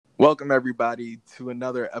Welcome, everybody, to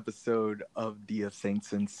another episode of the Of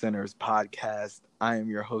Saints and Sinners podcast. I am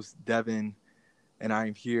your host, Devin, and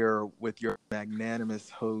I'm here with your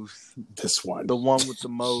magnanimous host, this one, the one with the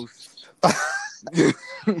most.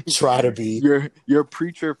 Try to be your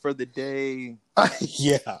preacher for the day.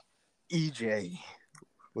 Yeah. EJ.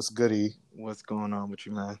 What's goody? What's going on with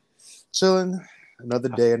you, man? Chilling. Another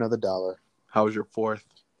day, another dollar. How was your fourth?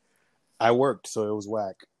 I worked, so it was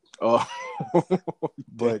whack. Oh,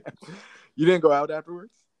 but you didn't go out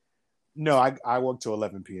afterwards? No, I worked till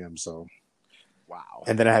 11 p.m. So, wow.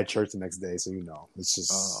 And then I had church the next day, so it's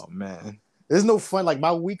just. Oh man, there's no fun. Like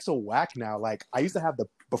my weeks are whack now. Like I used to have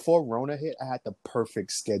before Rona hit, I had the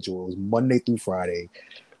perfect schedule. It was Monday through Friday,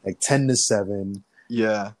 like 10 to 7.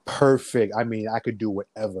 Yeah, perfect. I mean, I could do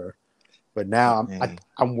whatever. But now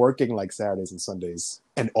I'm working like Saturdays and Sundays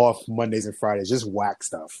and off Mondays and Fridays, just whack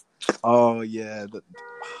stuff. Oh yeah,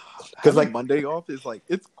 because like Monday off is like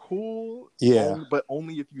it's cool. Yeah, but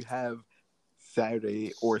only if you have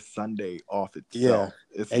Saturday or Sunday off itself.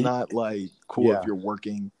 Yeah, it's not like cool if you're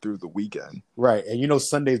working through the weekend. Right, and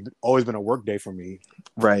Sunday's always been a work day for me.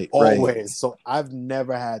 Right, always. Right. So I've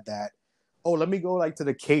never had that. Oh, let me go like to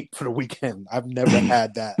the Cape for the weekend. I've never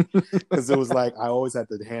had that because it was like I always had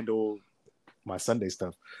to handle my Sunday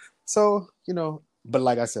stuff. So but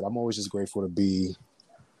like I said, I'm always just grateful to be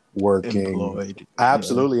working. Employed.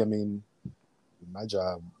 Absolutely. Yeah. I mean, my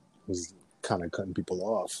job was kind of cutting people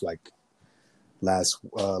off like last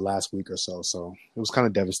week or so. So it was kind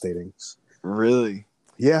of devastating. Really?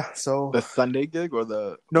 Yeah. So the Sunday gig or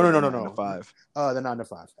the no 9 to 5? The 9 to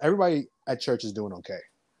 5. Everybody at church is doing okay.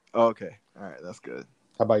 Oh, okay. All right. That's good.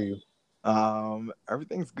 How about you?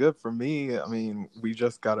 Everything's good for me. I mean, we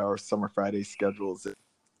just got our summer Friday schedules.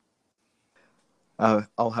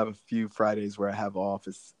 I'll have a few Fridays where I have off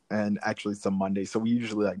and actually some Mondays. So we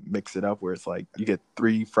usually like mix it up where it's like you get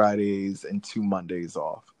 3 Fridays and 2 Mondays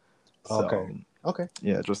off. So, okay.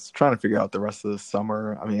 Yeah, just trying to figure out the rest of the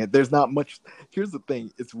summer. I mean, there's not much. Here's the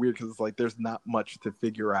thing. It's weird because it's like there's not much to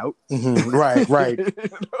figure out. Mm-hmm. Right.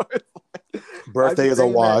 It's like, birthday is a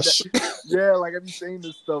wash. Yeah, like I'm saying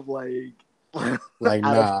this stuff like out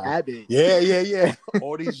of habit. Yeah.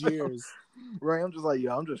 All these years. Right, I'm just like,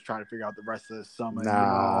 I'm just trying to figure out the rest of the summer.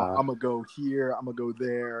 Nah. I'm gonna go here, I'm gonna go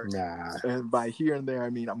there. Nah. And by here and there, I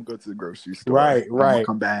mean I'm gonna go to the grocery store. Right. I'm gonna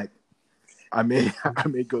come back. I may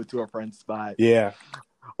go to a friend's spot. Yeah.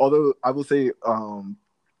 Although I will say,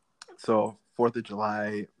 so 4th of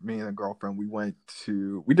July, me and a girlfriend,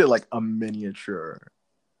 we did like a miniature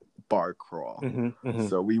bar crawl. Mm-hmm.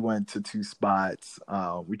 So we went to 2 spots.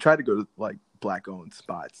 We tried to go to like Black-owned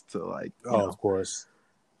spots to like, of course,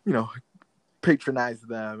 patronize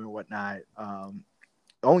them and whatnot. The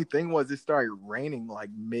only thing was it started raining like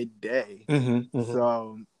midday. Mm-hmm.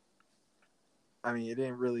 So I mean,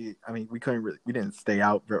 we didn't stay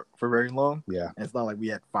out for very long. Yeah. And it's not like we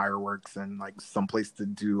had fireworks and like someplace to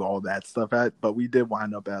do all that stuff at, but we did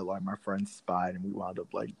wind up at like my friend's spot and we wound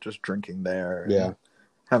up like just drinking there. Yeah.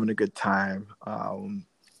 Having a good time.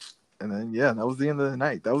 And then that was the end of the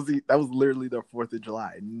night. That was literally the 4th of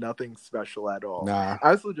July. Nothing special at all. Nah. I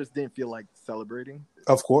also just didn't feel like celebrating.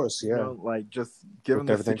 Of course, yeah. Like just given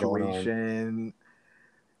the situation,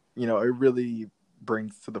 it really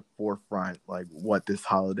brings to the forefront like what this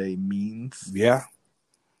holiday means. Yeah.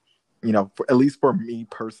 At least for me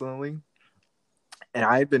personally. And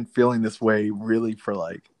I've been feeling this way really for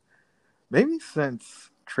like maybe since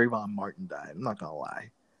Trayvon Martin died. I'm not gonna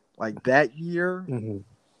lie. Like that year. Mm-hmm.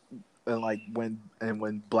 And like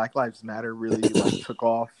when Black Lives Matter really like took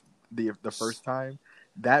off the first time,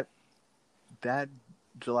 that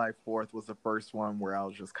July 4th was the first one where I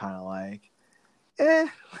was just kind of like,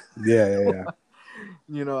 Yeah.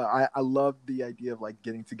 I love the idea of like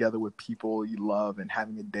getting together with people you love and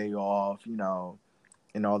having a day off, and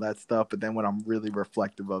all that stuff. But then when I'm really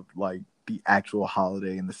reflective of like the actual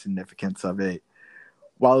holiday and the significance of it,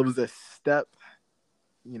 while it was a step,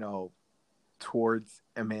 towards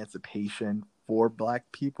emancipation for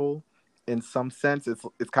Black people in some sense,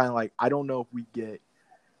 it's kind of like I don't know if we get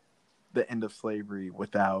the end of slavery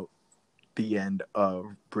without the end of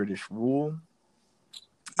British rule.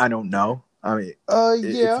 I don't know. I mean,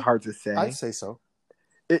 it's hard to say. I'd say so.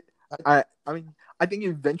 I mean, I think it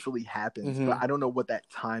eventually happens, mm-hmm. but I don't know what that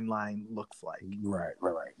timeline looks like. Right.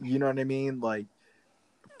 You know what I mean? Like,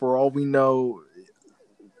 for all we know,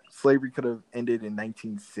 slavery could have ended in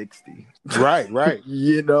 1960. Right.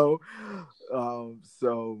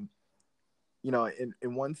 So,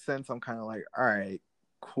 in one sense, I'm kind of like, all right,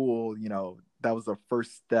 cool. That was the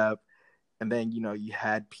first step. And then, you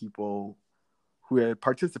had people who had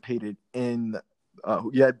participated in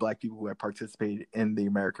you had black people who had participated in the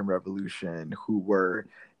American Revolution who were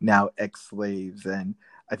now ex-slaves, and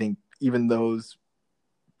I think even those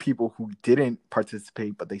people who didn't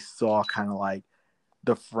participate, but they saw kind of like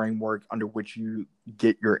the framework under which you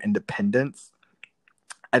get your independence,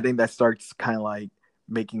 I think that starts kind of like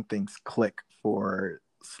making things click for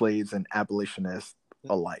slaves and abolitionists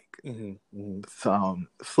alike.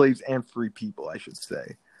 Slaves and free people, I should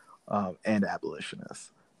say, and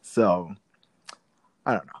abolitionists. So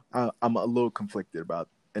I don't know. I'm a little conflicted about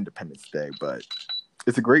Independence Day, but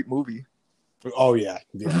it's a great movie. Oh yeah,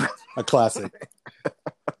 a classic.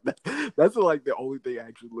 That's like the only thing I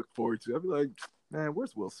actually look forward to. I'd be like, man,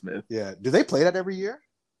 where's Will Smith? Yeah, do they play that every year?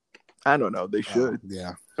 I don't know. They should.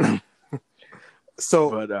 Yeah.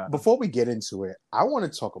 So before we get into it, I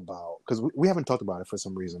want to talk about, because we haven't talked about it for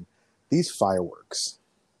some reason, these fireworks.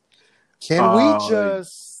 Can we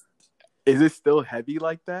just? Is it still heavy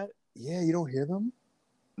like that? Yeah, you don't hear them?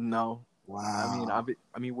 No. Wow.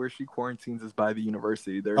 I mean, where she quarantines is by the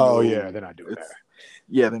university. They're not doing that.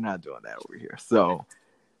 Yeah, they're not doing that over here. So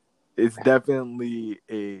it's definitely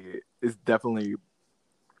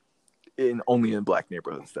only in black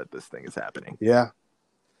neighborhoods that this thing is happening. Yeah.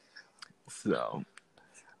 So,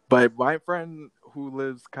 but my friend who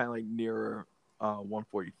lives kind of like near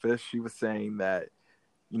 145th, she was saying that,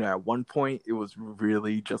 you know, at one point it was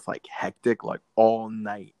really just like hectic, like all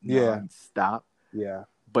night, non-stop. Yeah.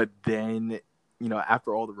 But then, you know,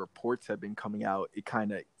 after all the reports have been coming out, it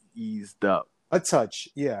kind of eased up a touch.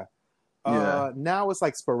 Yeah. Now it's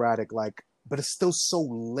like sporadic, like, but it's still so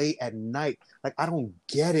late at night. Like, I don't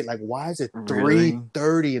get it. Like, why is it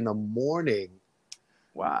 3:30 in the morning?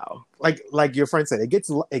 Wow. Like your friend said,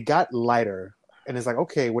 it got lighter, and it's like,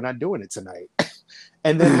 okay, we're not doing it tonight.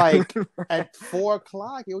 And then like at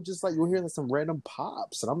 4:00, it was just like you'll hear like some random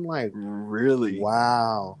pops, and I'm like, really?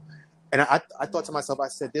 Wow. And I thought to myself, I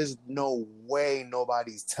said, there's no way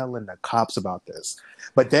nobody's telling the cops about this.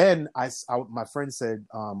 But then my friend said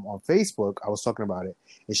on Facebook, I was talking about it,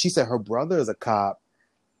 and she said her brother is a cop,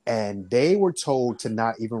 and they were told to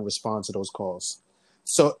not even respond to those calls.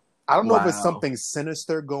 So I don't know if it's something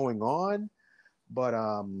sinister going on,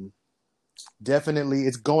 but definitely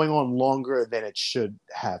it's going on longer than it should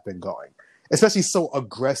have been going, especially so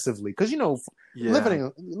aggressively. Because, you know,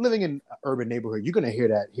 living in an urban neighborhood, you're going to hear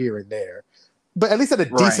that here and there, but at least at a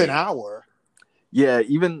decent hour. Yeah,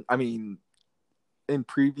 even, I mean, in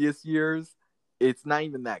previous years, it's not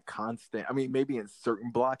even that constant. I mean, maybe in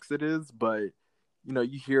certain blocks it is, but, you know,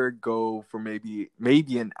 you hear it go for maybe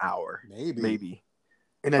an hour. Maybe.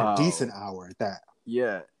 In a decent hour at that.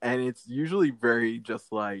 Yeah, and it's usually very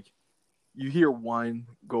just like, you hear one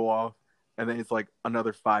go off, and then it's like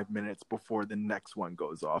another 5 minutes before the next one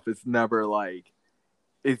goes off. It's never like,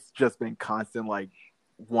 it's just been constant, like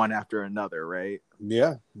one after another, right?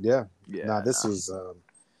 Yeah. Nah, this is,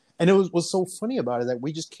 and it was what's so funny about it that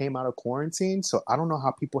we just came out of quarantine, so I don't know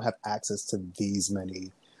how people have access to these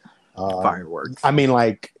many fireworks. I mean,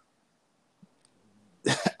 like,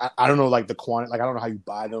 I don't know, like the quantity, like I don't know how you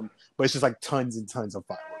buy them, but it's just like tons and tons of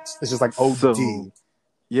fireworks. It's just like OD. So,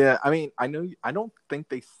 yeah, I mean, I don't think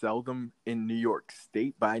they sell them in New York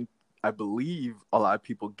State, but I believe a lot of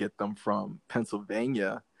people get them from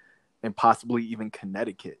Pennsylvania and possibly even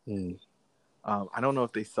Connecticut. I don't know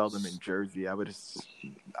if they sell them in Jersey. I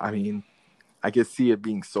could see it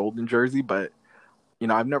being sold in Jersey, but, you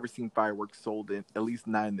know, I've never seen fireworks sold at least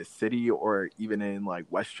not in the city or even in like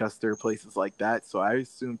Westchester, places like that. So I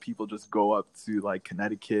assume people just go up to like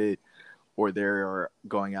Connecticut, or they're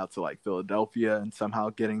going out to like Philadelphia and somehow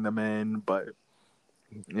getting them in. But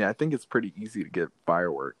yeah, I think it's pretty easy to get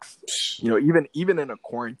fireworks. You know, even in a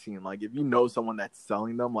quarantine, like if you know someone that's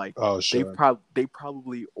selling them, like they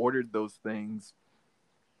probably ordered those things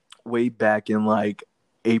way back in like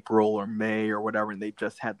April or May or whatever, and they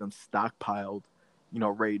just had them stockpiled, you know,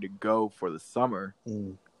 ready to go for the summer.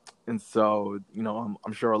 And so, you know,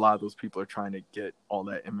 I'm sure a lot of those people are trying to get all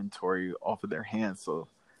that inventory off of their hands. So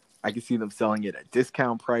I can see them selling it at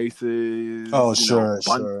discount prices. Oh, sure.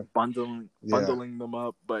 Bundling them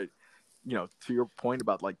up. But, you know, to your point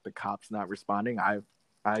about like the cops not responding, I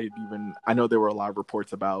know there were a lot of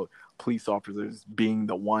reports about police officers being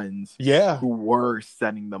the ones who were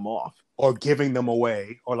setting them off or giving them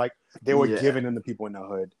away, or like they were giving them to people in the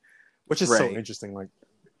hood, which is so interesting, like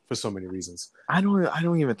for so many reasons. I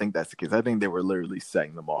don't even think that's the case. I think they were literally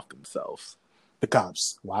setting them off themselves. The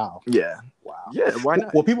cops. Wow. Yeah. Wow. Yeah. Why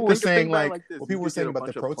not? Well, people were saying like what people were saying about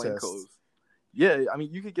the protests. Yeah, I mean,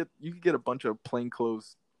 you could get a bunch of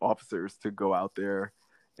plainclothes officers to go out there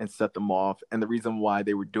and set them off, and the reason why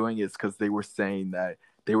they were doing it is because they were saying that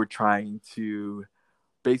they were trying to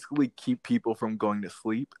basically keep people from going to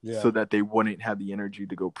sleep so that they wouldn't have the energy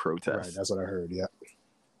to go protest. Right, that's what I heard. Yeah,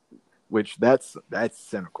 which that's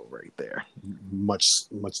cynical right there. Most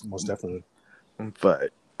definitely.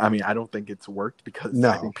 But I mean, I don't think it's worked because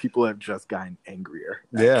I think people have just gotten angrier.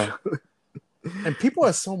 Yeah, and people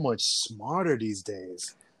are so much smarter these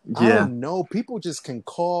days. Yeah. I don't know. People just can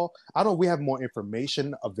call. We have more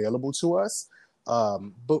information available to us,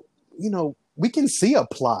 but we can see a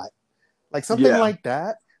plot. Like something like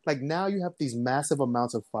that. Like now you have these massive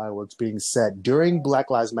amounts of fireworks being set during Black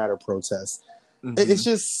Lives Matter protests. Mm-hmm. It's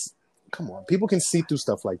just, come on. People can see through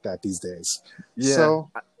stuff like that these days. Yeah.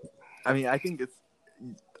 So, I mean, I think it's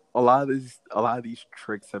a lot of these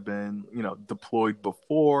tricks have been, deployed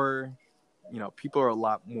before. People are a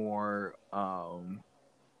lot more,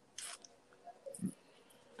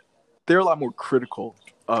 they're a lot more critical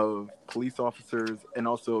of police officers and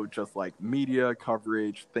also just like media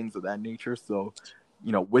coverage, things of that nature. So,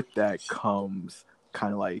 with that comes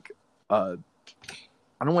kind of like I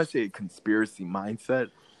don't want to say a conspiracy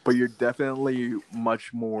mindset, but you're definitely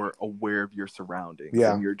much more aware of your surroundings.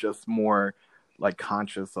 Yeah. And you're just more like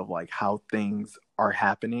conscious of like how things are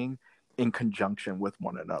happening in conjunction with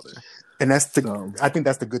one another. And I think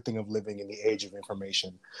that's the good thing of living in the age of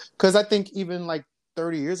information. Because I think even like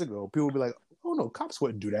 30 years ago, people would be like, oh no, cops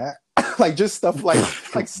wouldn't do that. Like just stuff like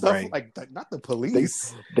stuff right. like not the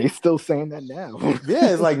police. They still saying that now.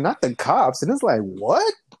 Yeah, it's like not the cops, and it's like,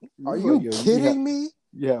 what? Are you kidding me?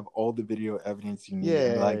 You have all the video evidence you need.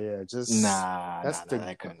 Yeah, just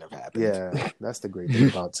that couldn't have happened. Yeah, that's the great thing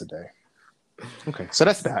about today. Okay, so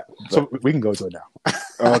that's that. So we can go to it now.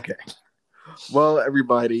 Okay. Well,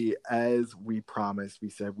 everybody, as we promised, we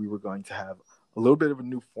said we were going to have a little bit of a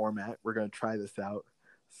new format. We're going to try this out.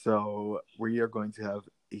 So we are going to have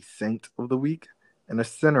a saint of the week and a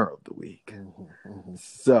sinner of the week. Mm-hmm.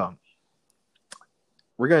 So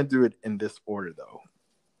we're going to do it in this order, though.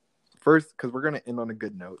 First, because we're going to end on a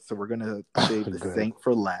good note. So we're going to save the saint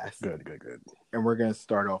for last. Good. And we're going to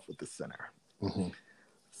start off with the sinner. Mm-hmm.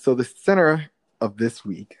 So the sinner of this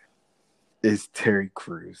week is Terry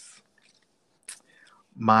Crews.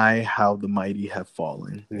 My, how the mighty have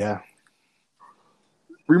fallen. Yeah.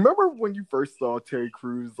 Remember when you first saw Terry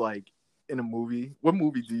Crews like in a movie? What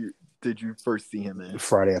movie did you first see him in?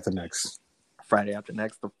 Friday After Next. Friday After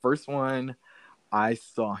Next. The first one I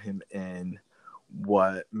saw him in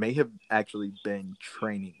what may have actually been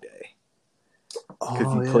Training Day.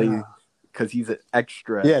 Because he's an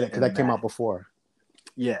extra. Yeah, because that came out before.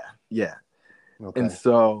 Yeah. Okay. And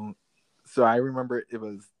so I remember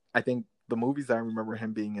I think the movies I remember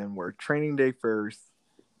him being in were Training Day first.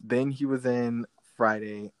 Then he was in not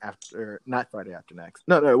Friday After Next.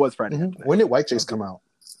 No, it was Friday After Next. When did White Chicks come out?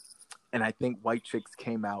 And I think White Chicks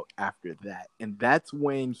came out after that. And that's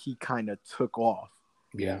when he kind of took off.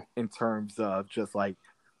 Yeah. In terms of just like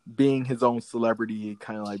being his own celebrity,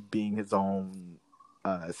 kind of like being his own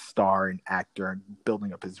star and actor and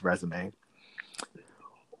building up his resume.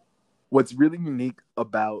 What's really unique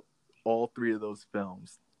about all three of those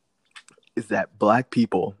films is that Black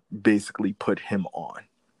people basically put him on.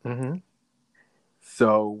 Mm-hmm.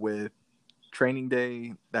 So with Training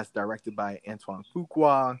Day, that's directed by Antoine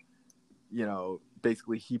Fuqua,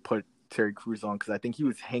 basically he put Terry Crews on because I think he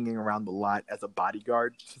was hanging around the lot as a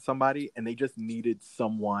bodyguard to somebody, and they just needed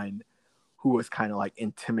someone who was kind of like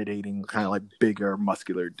intimidating, kind of like bigger,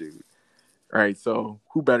 muscular dude. All right, so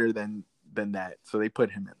who better than that? So they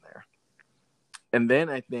put him in there. And then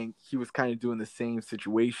I think he was kind of doing the same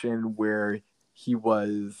situation where he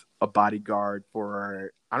was a bodyguard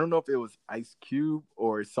for, I don't know if it was Ice Cube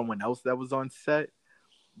or someone else that was on set,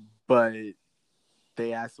 but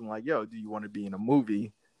they asked him like, yo, do you want to be in a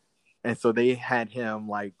movie? And so they had him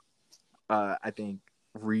like, I think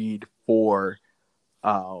read for,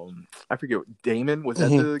 I forget, Damon, was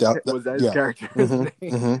that his character's name?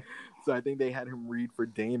 Mm-hmm. So I think they had him read for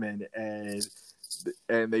Damon, and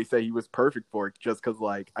they say he was perfect for it just because,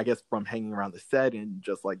 like, I guess from hanging around the set and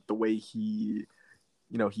just like the way he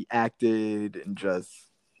acted and just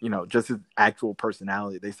his actual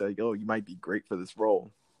personality. They said, oh, you might be great for this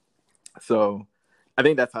role. So I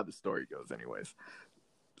think that's how the story goes anyways.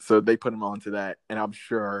 So they put him onto that, and I'm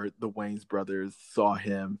sure the Wayans brothers saw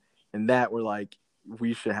him and that were like,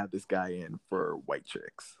 we should have this guy in for White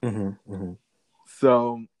Chicks. Mm-hmm. Mm-hmm.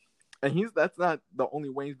 So, and that's not the only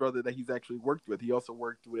Wayans brother that he's actually worked with. He also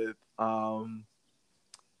worked with Damon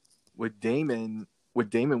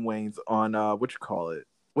Wayans on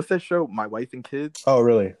what's that show? My Wife and Kids. Oh,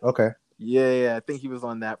 really? Okay. Yeah, I think he was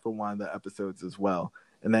on that for one of the episodes as well.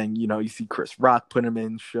 And then you see Chris Rock put him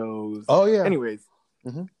in shows. Oh yeah. Anyways,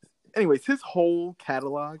 his whole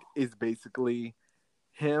catalog is basically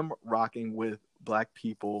him rocking with black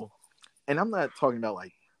people, and I'm not talking about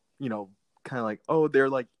like, kind of like, oh, they're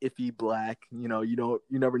like iffy black, you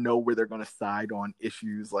never know where they're going to side on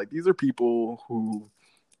issues. Like, these are people who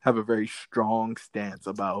have a very strong stance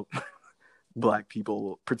about black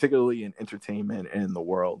people, particularly in entertainment and in the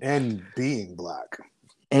world. And being black.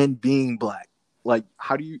 Like,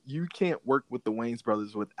 how do you can't work with the Wayans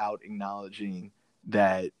brothers without acknowledging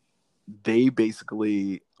that they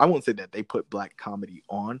basically, I won't say that they put black comedy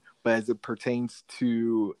on, but as it pertains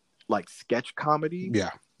to like sketch comedy, yeah,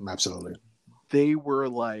 absolutely, they were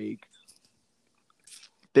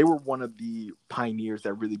one of the pioneers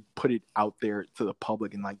that really put it out there to the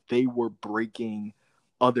public, and like they were breaking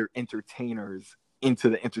other entertainers into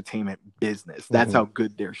the entertainment business. That's how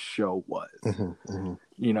good their show was.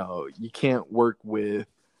 You can't work with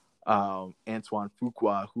Antoine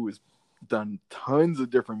Fuqua, who has done tons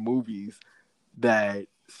of different movies that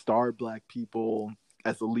star black people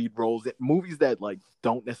as the lead roles, movies that like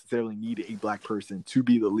don't necessarily need a black person to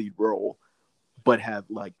be the lead role, but have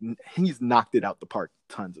like, he's knocked it out the park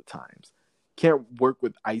tons of times. Can't work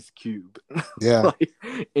with Ice Cube. Yeah. Like,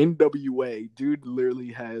 NWA, dude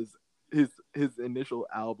literally has his initial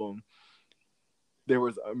album. There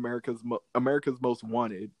was America's Most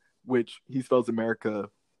Wanted, which he spells America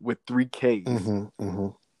with 3 Ks.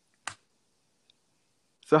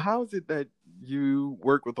 So how is it that you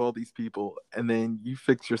work with all these people and then you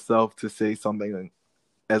fix yourself to say something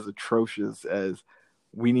as atrocious as,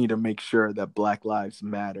 we need to make sure that Black Lives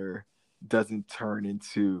Matter doesn't turn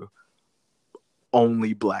into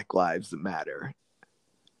only Black Lives Matter?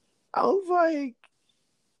 I was like,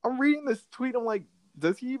 I'm reading this tweet, I'm like,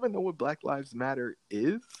 does he even know what Black Lives Matter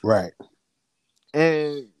is? Right.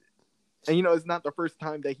 And it's not the first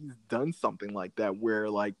time that he's done something like that, where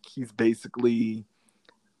like he's basically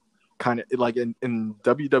kind of like in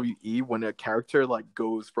WWE, when a character like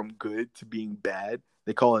goes from good to being bad,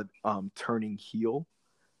 they call it turning heel.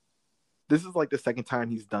 This is like the second time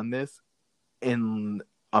he's done this in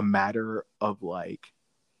a matter of like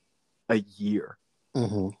a year.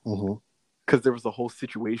 Because there was a whole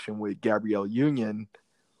situation with Gabrielle Union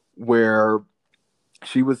where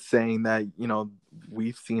she was saying that,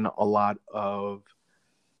 we've seen a lot of,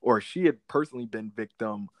 or she had personally been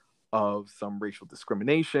victim of some racial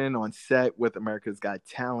discrimination on set with America's Got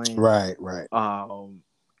Talent. Right.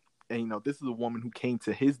 And, this is a woman who came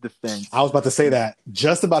to his defense. I was about to say that.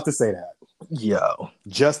 Just about to say that.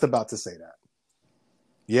 Just about to say that.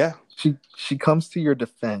 Yeah. She comes to your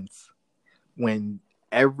defense when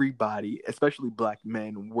everybody, especially black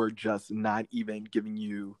men, were just not even giving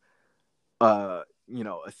you, I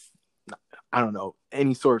don't know,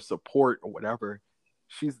 any sort of support or whatever.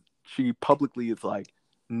 She publicly is like,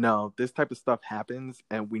 no, this type of stuff happens,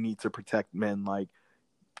 and we need to protect men like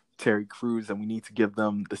Terry Crews, and we need to give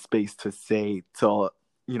them the space to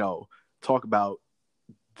talk about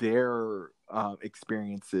their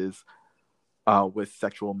experiences with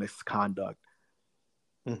sexual misconduct.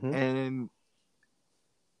 And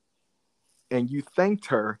you thanked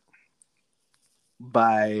her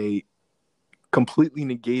by completely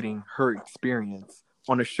negating her experience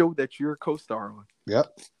on a show that you're a co-star on.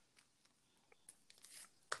 Yep.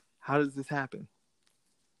 How does this happen?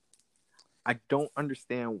 I don't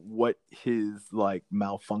understand what his like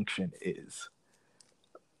malfunction is.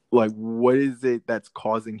 Like, what is it that's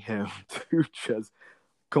causing him to just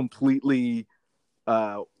completely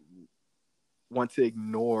want to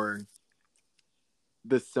ignore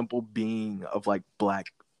the simple being of like black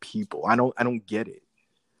people? I don't get it.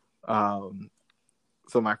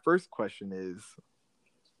 So my first question is,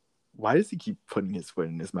 why does he keep putting his foot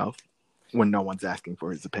in his mouth when no one's asking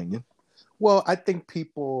for his opinion? Well, I think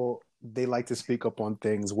people, they like to speak up on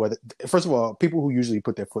things where, first of all, people who usually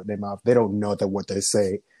put their foot in their mouth, they don't know that what they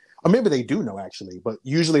say, or maybe they do know actually, but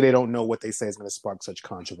usually they don't know what they say is going to spark such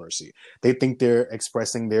controversy. They think they're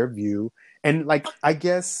expressing their view. And like, I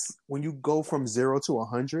guess when you go from 0 to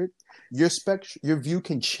 100, your view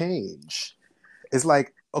can change. It's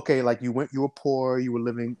like, okay, like you were poor, you were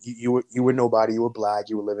living, you were nobody, you were black,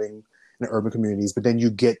 you were living in the urban communities, but then you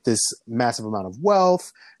get this massive amount of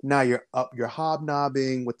wealth. Now you're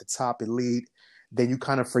hobnobbing with the top elite. Then you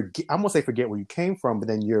kind of forget, I'm gonna say forget where you came from, but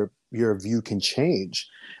then your view can change.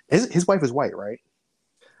 His wife is white, right?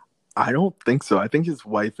 I don't think so. I think his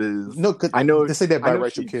wife is. No, I know they say they're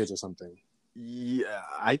biracial kids or something. Yeah,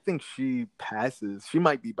 I think she passes. She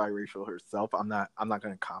might be biracial herself. I'm not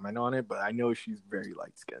going to comment on it, but I know she's very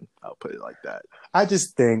light skinned. I'll put it like that. I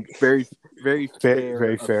just think very, very fair,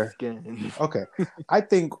 very fair skin. Okay, I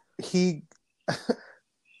think he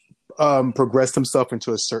progressed himself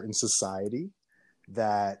into a certain society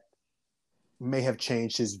that may have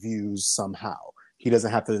changed his views somehow. He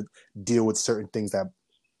doesn't have to deal with certain things that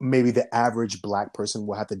maybe the average Black person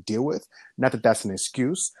will have to deal with. Not that that's an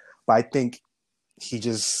excuse, but I think he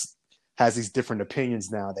just has these different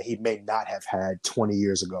opinions now that he may not have had 20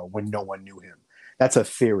 years ago when no one knew him. That's a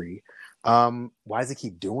theory. Why does he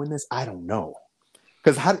keep doing this? I don't know.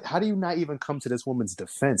 Because how do you not even come to this woman's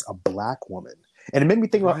defense, a Black woman? And it made me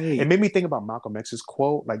think about Malcolm X's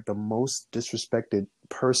quote, like the most disrespected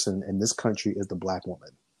person in this country is the Black woman.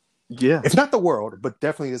 Yeah. If not the world, but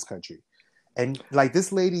definitely this country. And like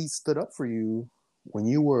this lady stood up for you when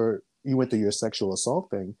you went through your sexual assault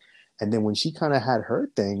thing. And then when she kind of had her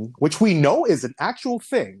thing, which we know is an actual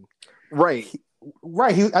thing. Right. He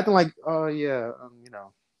was acting like, I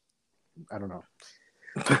don't know.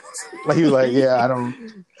 Like he was like, yeah, I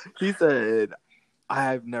don't. He said,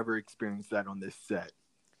 I've never experienced that on this set.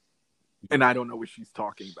 And I don't know what she's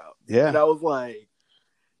talking about. Yeah. And I was like,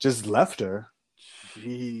 just left her.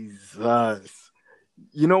 Jesus.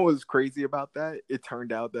 You know what was crazy about that? It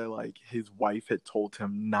turned out that like his wife had told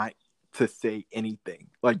him not to say anything.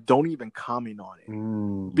 Like, don't even comment on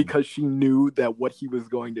it. Because she knew that what he was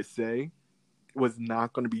going to say was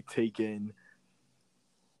not going to be taken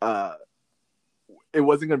it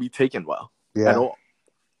wasn't going to be taken well at all.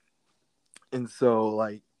 And so,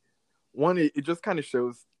 like, one, it just kind of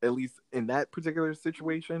shows, at least in that particular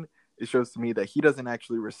situation, it shows to me that he doesn't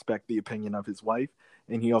actually respect the opinion of his wife,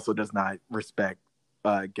 and he also does not respect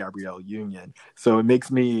Gabrielle Union. So it makes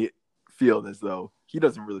me feel as though he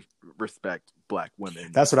doesn't really respect Black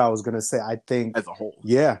women. That's what I was going to say. I think as a whole.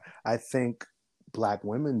 Yeah, I think Black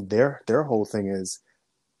women, their whole thing is,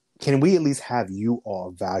 can we at least have you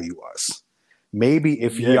all value us? Maybe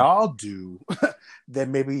if y'all do,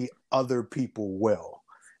 then maybe other people will.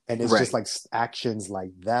 And it's just like actions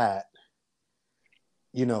like that,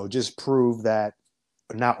 just prove that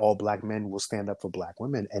not all Black men will stand up for Black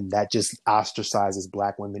women. And that just ostracizes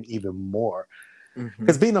Black women even more.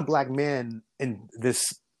 Because being a Black man in this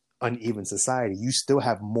uneven society, you still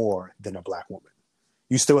have more than a Black woman.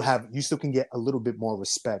 You still can get a little bit more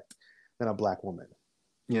respect than a Black woman.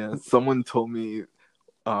 Yeah, someone told me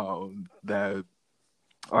that,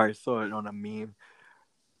 or I saw it on a meme.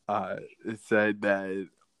 It said that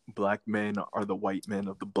Black men are the white men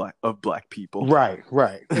of Black people. Right,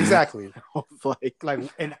 exactly. I was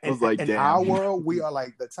in our world, we are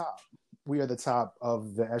like the top. We are the top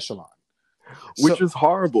of the echelon, which is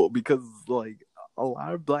horrible because like a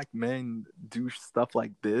lot of Black men do stuff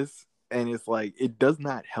like this, and it's like it does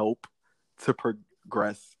not help to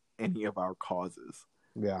progress any of our causes.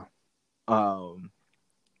 Yeah.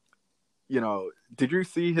 Did you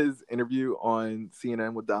see his interview on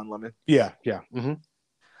CNN with Don Lemon? Yeah. Mm-hmm.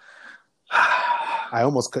 I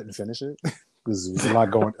almost couldn't finish it because there's a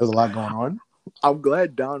lot going on. I'm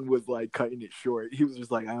glad Don was like cutting it short. He was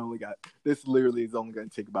just like, this literally is only going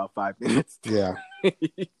to take about 5 minutes. Yeah.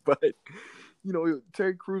 But,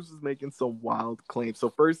 Terry Crews was making some wild claims. So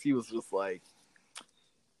first he was just like,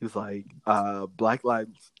 Black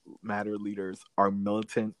Lives Matter leaders are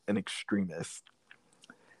militant and extremist.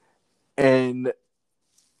 And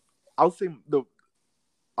I'll say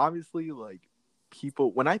obviously like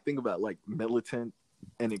people, when I think about like militant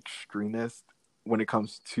and extremist, when it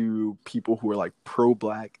comes to people who are like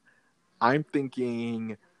pro-Black, I'm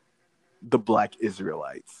thinking the Black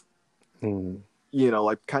Israelites.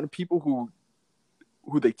 Like kind of people who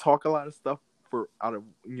they talk a lot of stuff for out of,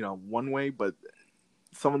 one way, but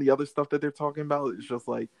some of the other stuff that they're talking about is just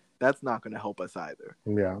like, that's not going to help us either.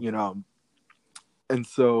 Yeah. And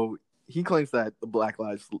so he claims that the Black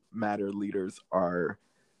Lives Matter leaders are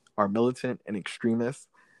militant and extremists,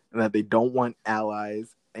 and that they don't want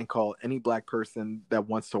allies, and call any Black person that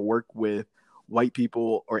wants to work with white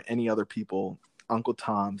people or any other people Uncle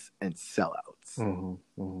Toms and sellouts.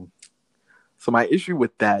 So my issue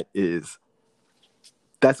with that is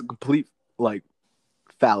that's a complete like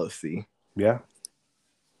fallacy. Yeah.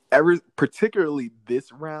 Particularly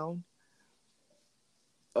this round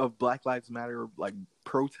of Black Lives Matter like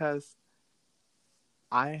protests,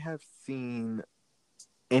 I have seen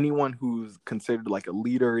anyone who's considered like a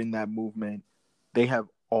leader in that movement, they have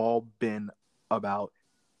all been about,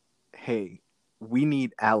 hey, we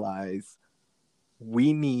need allies.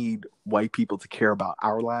 We need white people to care about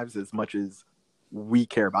our lives as much as we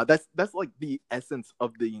care about. That's like the essence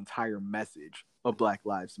of the entire message of Black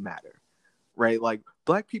Lives Matter, right? Like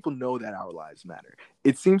Black people know that our lives matter.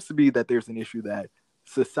 It seems to be that there's an issue that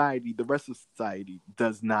society, the rest of society,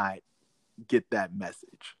 does not get that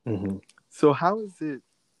message. So how is it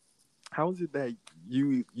that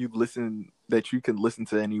you listen that you can listen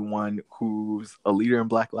to anyone who's a leader in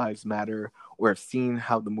Black Lives Matter or have seen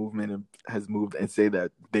how the movement has moved and say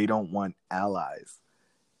that they don't want allies.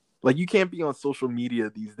 Like, you can't be on social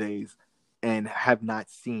media these days and have not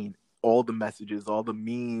seen all the messages, all the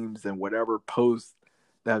memes and whatever posts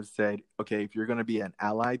that have said, okay, if you're going to be an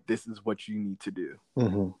ally, this is what you need to do.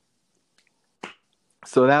 Mm-hmm.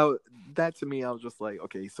 So that to me, I was just like,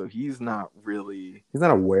 okay, so he's not aware. He's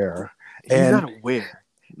not aware.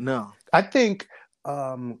 No. I think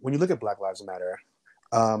when you look at Black Lives Matter,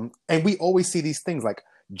 and we always see these things like,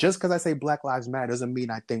 just because I say Black Lives Matter doesn't mean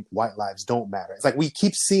I think white lives don't matter. It's like we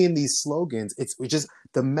keep seeing these slogans. We just,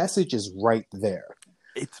 the message is right there.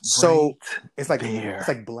 It's so right it's like there. It's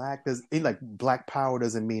like black power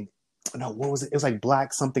doesn't mean, no, what was it? It was like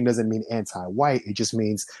black something doesn't mean anti-white. It just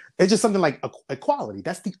means, it's just something like equality.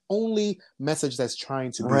 That's the only message that's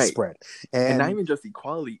trying to be spread. And not even just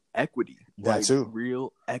equality, equity. That like too.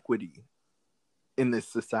 Real equity in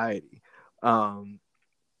this society.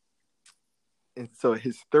 And so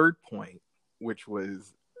his third point, which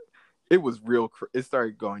was, it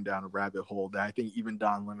started going down a rabbit hole that I think even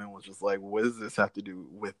Don Lemon was just like, what does this have to do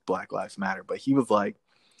with Black Lives Matter? But he was like,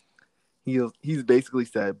 he's basically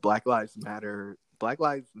said Black Lives Matter's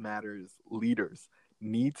leaders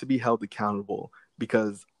need to be held accountable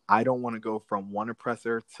because I don't want to go from one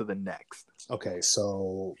oppressor to the next. Okay,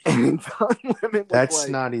 so and Don Lemon that's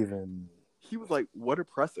like, not even. He was like, what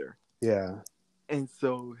oppressor? Yeah. And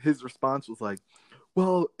so his response was like,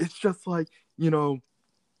 well, it's just like,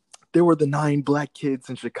 there were the 9 black kids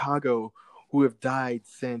in Chicago who have died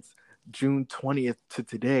since June 20th to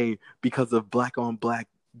today because of black on black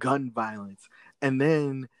gun violence. And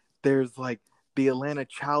then there's like the Atlanta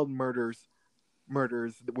child murders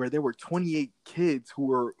where there were 28 kids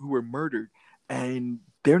who were murdered, and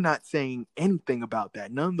they're not saying anything about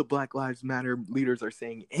that. None of the Black Lives Matter leaders are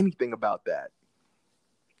saying anything about that.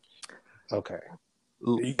 Okay.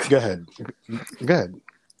 Go ahead.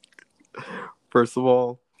 First of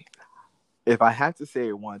all, if I have to say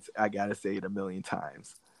it once, I gotta say it a million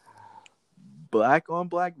times. Black on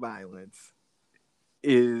black violence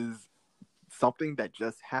is something that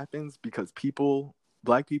just happens because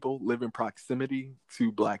black people live in proximity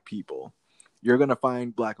to black people. You're gonna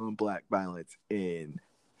find black on black violence in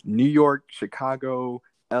New York, Chicago,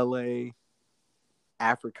 LA,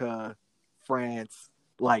 Africa, France.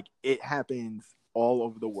 Like, it happens all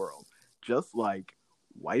over the world. Just like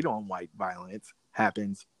white on white violence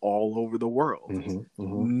happens all over the world. Mm-hmm,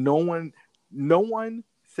 mm-hmm. No one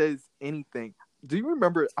says anything. Do you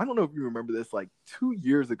remember? I don't know if you remember this, like 2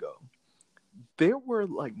 years ago, there were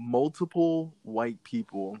like multiple white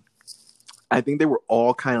people. I think they were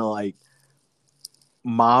all kind of like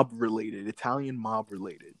Italian mob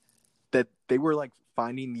related, that they were like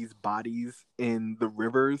finding these bodies in the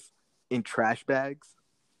rivers in trash bags.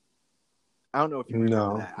 I don't know if you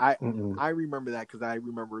remember that. I remember that because I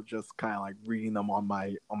remember just kind of like reading them on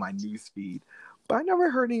my news feed. But I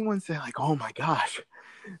never heard anyone say like, "Oh my gosh,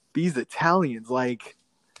 these Italians!" Like,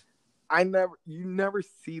 you never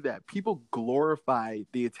see that. People glorify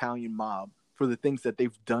the Italian mob for the things that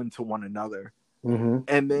they've done to one another, and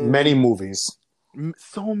then many movies,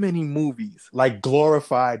 so many movies, like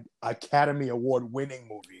glorified Academy Award winning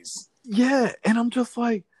movies. Yeah, and I'm just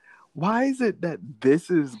like, why is it that this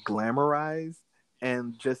is glamorized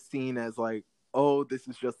and just seen as like, oh, this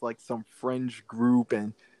is just like some fringe group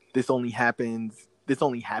and this only happened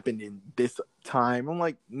in this time? I'm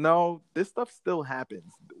like, no, this stuff still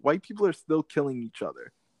happens. White people are still killing each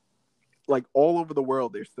other. Like, all over the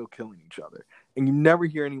world, they're still killing each other. And you never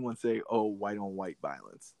hear anyone say, oh, white on white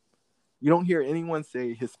violence. You don't hear anyone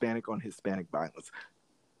say Hispanic on Hispanic violence.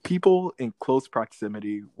 People in close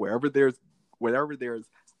proximity, wherever there's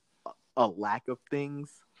a lack of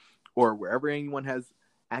things, or wherever anyone has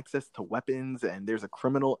access to weapons and there's a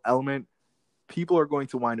criminal element, people are going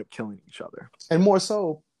to wind up killing each other. And more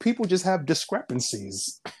so, people just have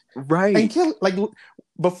discrepancies. Right. And like,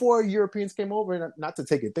 before Europeans came over, not to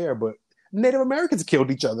take it there, but Native Americans killed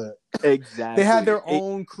each other. Exactly. They had their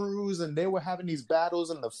own crews and they were having these battles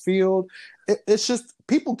in the field. It's just,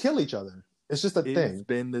 people kill each other. It's just a thing. It's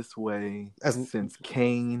been this way since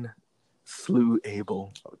Cain slew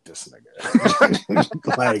Abel. Oh, this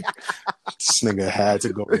nigga. Like, this nigga had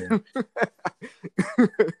to go in.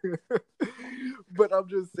 But I'm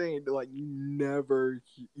just saying, like,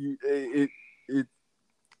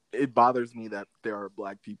 it bothers me that there are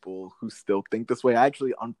black people who still think this way. I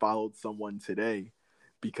actually unfollowed someone today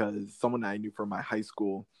because someone I knew from my high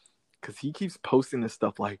school, because he keeps posting this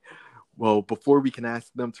stuff like, well, before we can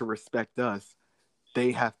ask them to respect us,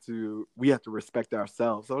 we have to respect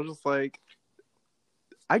ourselves. I was just like,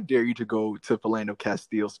 I dare you to go to Philando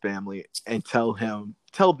Castile's family and tell them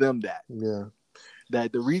Yeah.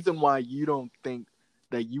 that the reason why you don't think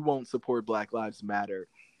that you won't support Black Lives Matter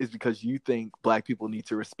is because you think Black people need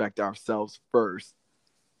to respect ourselves first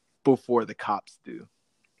before the cops do,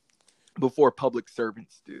 before public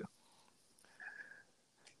servants do.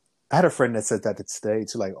 I had a friend that said that today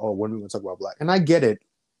too, like, oh, when are we going to talk about Black? And I get it.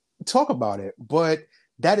 Talk about it. But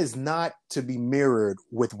that is not to be mirrored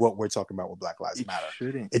with what we're talking about with Black Lives Matter.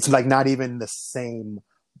 Shouldn't. It's like not even the same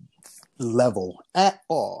level at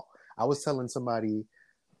all. I was telling somebody,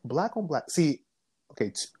 black on black. See,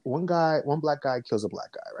 okay, one black guy kills a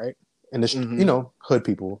black guy, right? And hood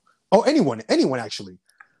people. Oh, anyone actually.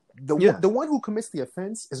 The one who commits the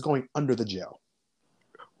offense is going under the jail.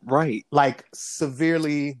 Right. Like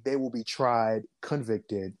severely, they will be tried,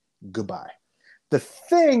 convicted, goodbye. The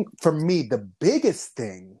thing for me, the biggest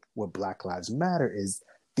thing with Black Lives Matter is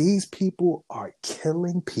these people are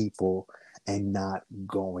killing people and not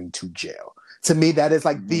going to jail. To me, that is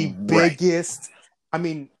like the biggest, I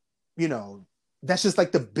mean, that's just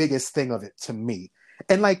like the biggest thing of it to me.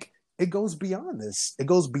 And like, it goes beyond this. It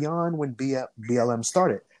goes beyond when BLM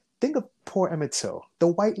started. Think of poor Emmett Till. The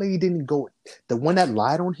white lady didn't go. The one that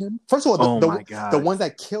lied on him. First of all, the ones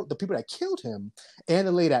that killed the people that killed him, and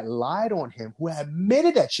the lady that lied on him, who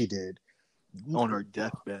admitted that she did on her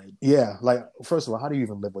deathbed. Yeah, like first of all, how do you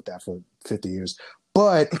even live with that for 50 years?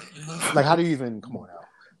 But like, how do you even come on now?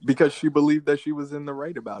 Because she believed that she was in the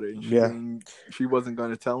right about it, and she wasn't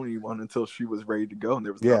going to tell anyone until she was ready to go, and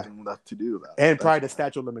there was nothing left to do about it. And prior to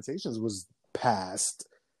statute of limitations was passed.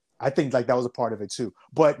 I think like that was a part of it too.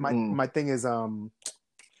 But my thing is,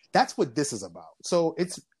 that's what this is about. So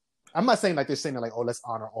I'm not saying like they're saying like, oh, let's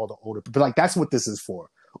honor all the older, but like that's what this is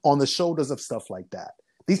for. On the shoulders of stuff like that.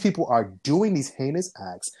 These people are doing these heinous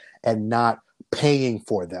acts and not paying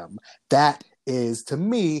for them. That is, to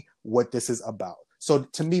me, what this is about. So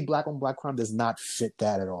to me, black on black crime does not fit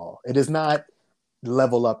that at all. It does not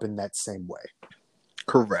level up in that same way.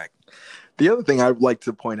 Correct. The other thing I'd like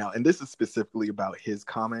to point out, and this is specifically about his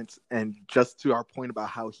comments, and just to our point about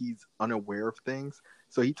how he's unaware of things.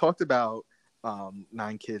 So he talked about 9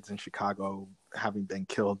 kids in Chicago having been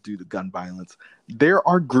killed due to gun violence. There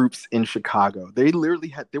are groups in Chicago. They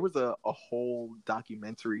literally there was a whole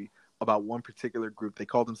documentary about one particular group. They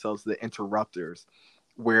call themselves the Interrupters,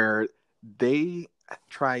 where they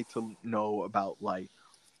try to know about like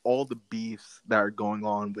all the beefs that are going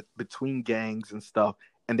on between gangs and stuff.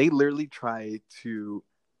 And they literally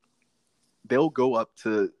they'll go up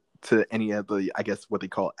to any of the, I guess what they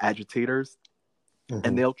call agitators,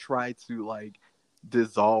 and they'll try to like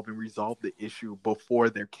dissolve and resolve the issue before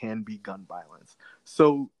there can be gun violence.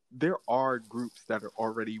 So there are groups that are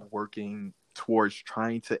already working towards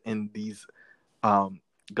trying to end these gun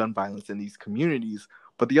violence in these communities.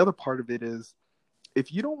 But the other part of it is,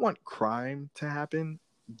 if you don't want crime to happen,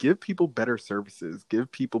 give people better services, give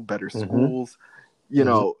people better schools. You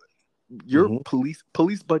know, your police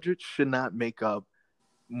budget should not make up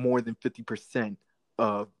more than 50%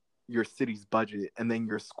 of your city's budget, and then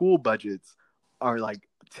your school budgets are like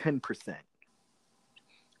 10%.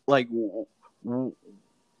 Like,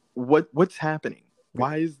 what's happening?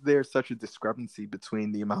 Why is there such a discrepancy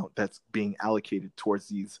between the amount that's being allocated towards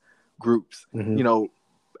these groups? You know,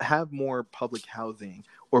 have more public housing,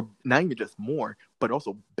 or not even just more, but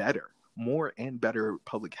also more and better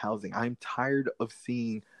public housing. I'm tired of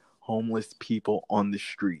seeing homeless people on the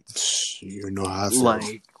streets. You know how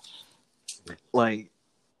like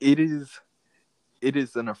it is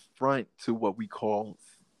an affront to what we call,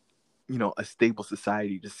 a stable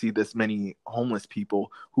society, to see this many homeless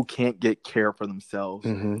people who can't get care for themselves.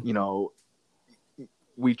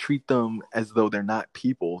 We treat them as though they're not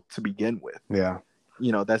people to begin with. Yeah.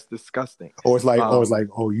 That's disgusting. Or it's like,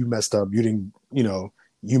 oh, you messed up. You didn't,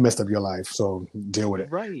 you messed up your life, so deal with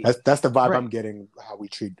it. Right. That's the vibe I'm getting, how we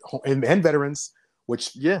treat and veterans,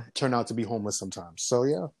 which turn out to be homeless sometimes. So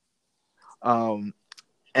yeah. And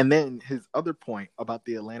then his other point about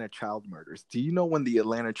the Atlanta child murders. Do you know when the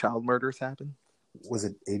Atlanta child murders happened? Was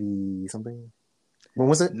it 80 something? When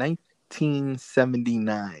was it?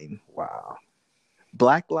 1979. Wow.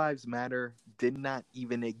 Black Lives Matter did not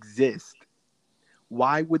even exist.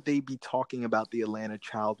 Why would they be talking about the Atlanta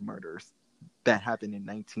child murders that happened in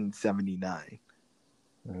 1979?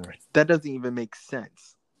 That doesn't even make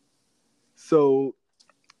sense. So,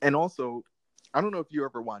 and also, I don't know if you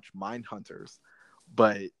ever watched Mindhunters,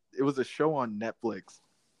 but it was a show on Netflix,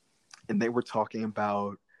 and they were talking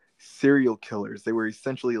about serial killers. They were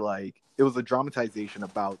essentially like, it was a dramatization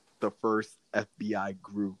about the first FBI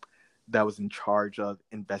group that was in charge of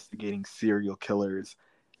investigating serial killers.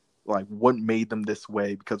 like what made them this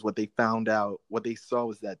way, because what they saw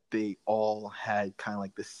was that they all had kind of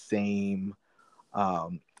like the same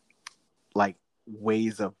like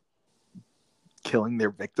ways of killing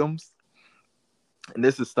their victims. And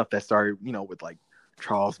this is stuff that started, with like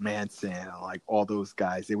Charles Manson, like all those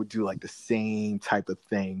guys. They would do like the same type of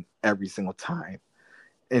thing every single time.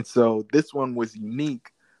 And so this one was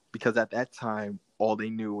unique because at that time, all they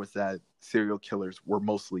knew was that serial killers were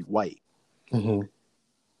mostly white. Mm-hmm.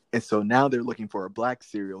 And so now they're looking for a black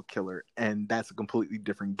serial killer. And that's a completely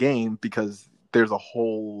different game because there's a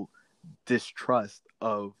whole distrust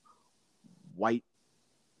of white,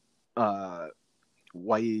 I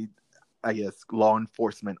guess, law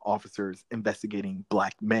enforcement officers investigating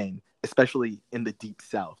black men, especially in the Deep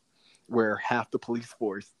South, where half the police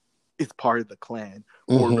force is part of the Klan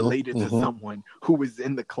or related to someone who was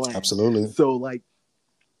in the Klan. Absolutely. So, like,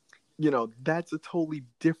 that's a totally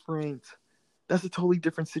different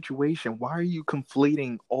situation. Why are you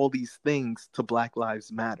conflating all these things to Black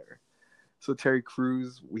Lives Matter? So, Terry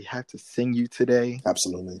Crews, we have to sing you today.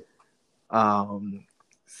 Absolutely.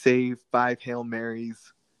 Say 5 Hail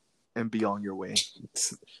Marys and be on your way.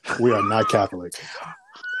 We are not Catholic.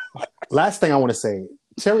 Last thing I want to say,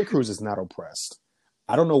 Terry Crews is not oppressed.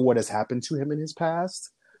 I don't know what has happened to him in his past,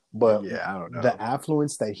 but I don't know. The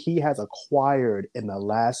affluence that he has acquired in the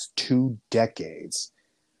last 2 decades,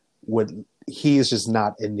 he is just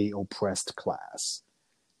not in the oppressed class.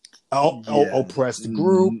 Oppressed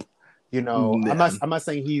group, I'm not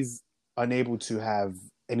saying he's unable to have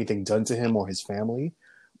anything done to him or his family,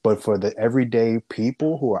 but for the everyday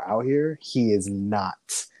people who are out here, he is not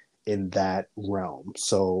in that realm.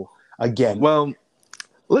 So again, well,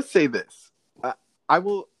 let's say this. I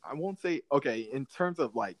won't say, okay, in terms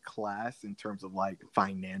of like class, in terms of like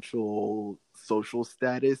financial, social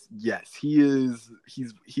status, yes, he's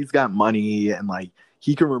got money and like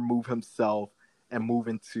he can remove himself and move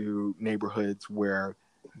into neighborhoods where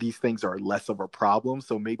these things are less of a problem.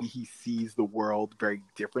 So maybe he sees the world very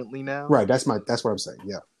differently now. Right. That's what I'm saying.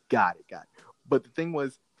 Yeah. Got it. But the thing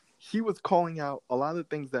was, he was calling out a lot of the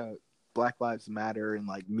things that Black Lives Matter and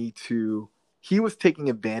like Me Too. He was taking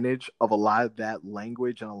advantage of a lot of that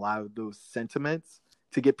language and a lot of those sentiments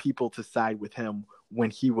to get people to side with him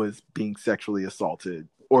when he was being sexually assaulted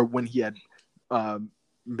or when he had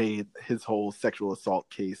made his whole sexual assault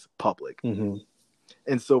case public. Mm-hmm.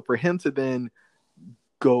 And so for him to then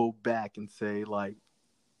go back and say like,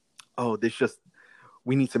 oh,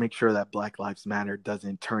 we need to make sure that Black Lives Matter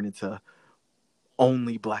doesn't turn into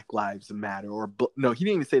only Black Lives Matter no, he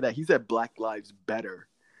didn't even say that. He said Black Lives Better.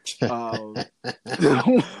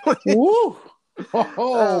 Woo!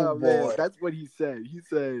 Oh man, that's what he said. He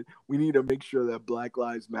said we need to make sure that Black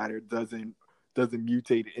Lives Matter doesn't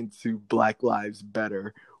mutate into Black Lives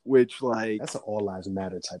Better, which like that's an all lives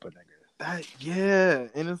matter type of nigga.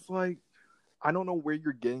 And it's like I don't know where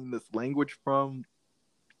you're getting this language from,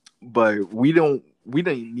 but we didn't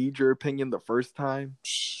need your opinion the first time.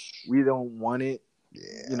 We don't want it.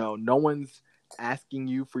 Yeah. No one's asking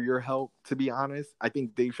you for your help, to be honest. I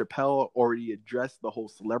think Dave Chappelle already addressed the whole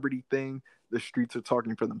celebrity thing. The streets are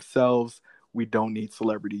talking for themselves. We don't need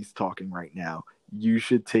celebrities talking right now. You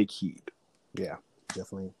should take heed. Yeah,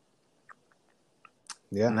 definitely.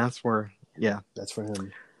 Yeah. And that's for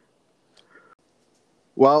him.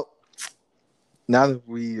 Well, now that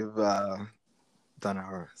we've done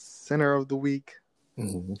our center of the week,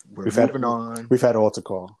 we're moving on. We've had altar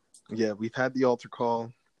call. Yeah, we've had the altar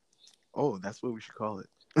call. Oh, that's what we should call it.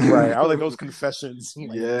 Right. I was like those confessions.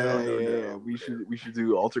 Like, no. We should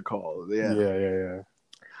do altar call. Yeah.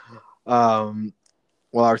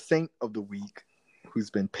 Well, our saint of the week, who's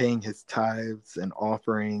been paying his tithes and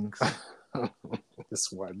offerings.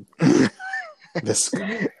 This one. This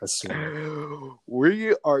guy. I swear.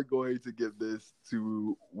 We are going to give this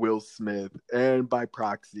to Will Smith and by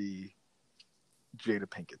proxy, Jada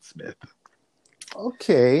Pinkett Smith.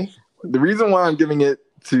 Okay. The reason why I'm giving it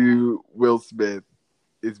to Will Smith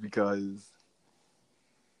is because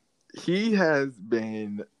he has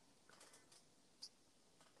been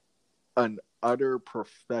an utter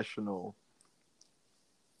professional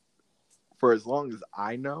for as long as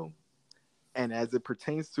I know. And as it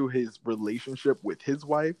pertains to his relationship with his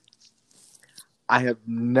wife, I have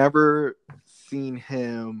never seen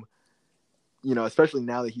him, especially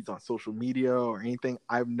now that he's on social media or anything,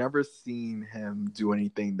 I've never seen him do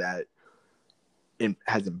anything that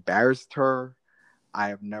has embarrassed her. I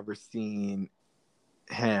have never seen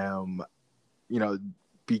him,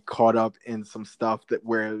 be caught up in some stuff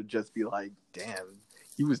where it would just be like, damn,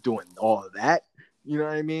 he was doing all of that. You know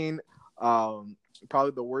what I mean?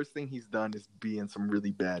 Probably the worst thing he's done is be in some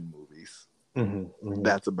really bad movies.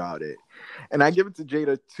 That's about it. And I give it to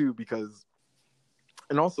Jada too because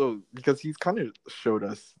he's kind of showed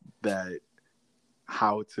us that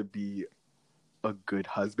how to be a good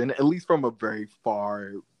husband, at least from a very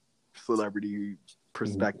far celebrity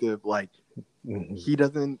perspective. Like he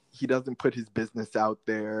doesn't put his business out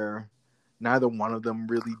there. Neither one of them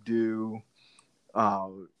really do.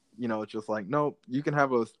 It's just like, no, you can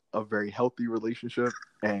have a very healthy relationship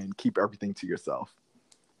and keep everything to yourself.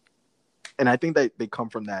 And I think that they come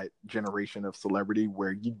from that generation of celebrity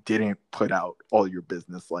where you didn't put out all your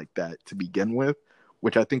business like that to begin with,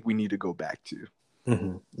 which I think we need to go back to.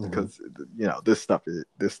 Because this stuff is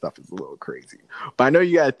a little crazy. But I know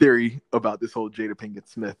you got a theory about this whole Jada Pinkett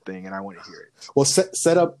Smith thing, and I want to hear it. Well,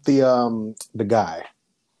 set up the guy.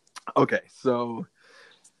 Okay, so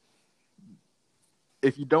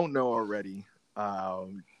if you don't know already,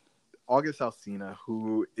 August Alsina,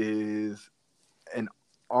 who is an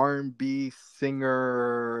R&B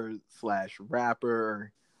singer /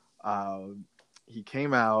 rapper, he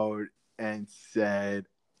came out and said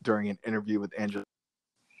during an interview with Angela.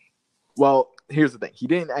 Well, here's the thing. He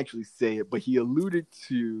didn't actually say it, but he alluded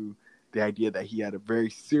to the idea that he had a very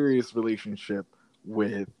serious relationship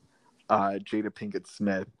with Jada Pinkett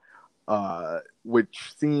Smith,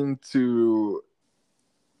 which seemed to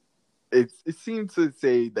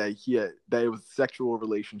say that it was a sexual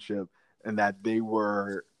relationship and that they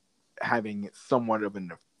were having somewhat of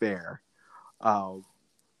an affair. Now,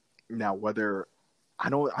 whether I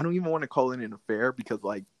don't even want to call it an affair because,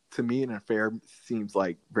 like, to me, an affair seems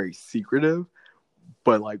like very secretive,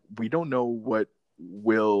 but like we don't know what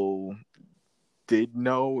Will did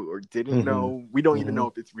know or didn't know. We don't even know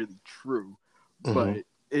if it's really true, but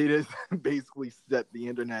it is basically set the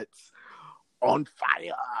internet's on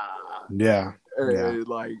fire. Yeah.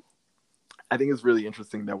 Like, I think it's really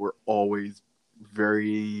interesting that we're always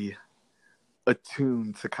very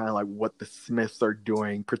attuned to kind of like what the Smiths are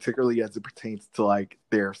doing, particularly as it pertains to like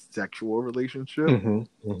their sexual relationship. And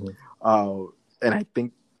I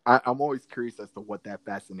think I'm always curious as to what that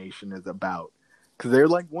fascination is about, because they're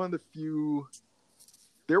like one of the few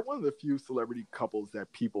celebrity couples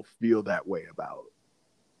that people feel that way about.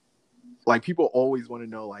 Like, people always want to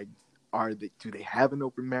know, like, do they have an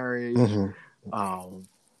open marriage?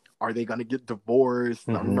 Are they going to get divorced?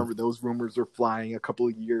 I remember those rumors were flying a couple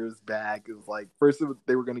of years back. It was like, first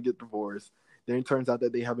they were going to get divorced. Then it turns out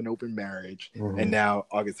that they have an open marriage. And now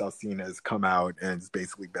August Alsina has come out and it's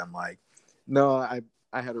basically been like, no, I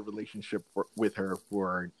had a relationship with her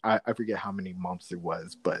for, I forget how many months it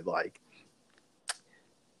was, but like,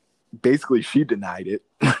 basically she denied it.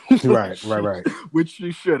 Right. Which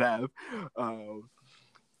she should have.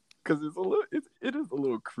 Because it is a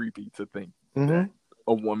little creepy to think that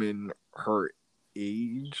a woman her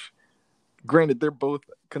age, granted they're both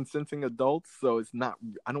consenting adults, so it's not,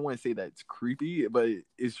 I don't want to say that it's creepy, but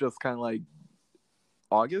it's just kind of like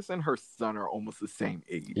August and her son are almost the same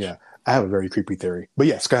age. Yeah, I have a very creepy theory, but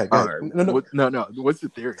yes, go ahead. Right. No, what's the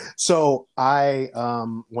theory? So I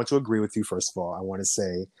want to agree with you. First of all, I want to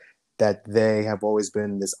say that they have always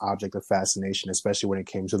been this object of fascination, especially when it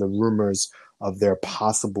came to the rumors of their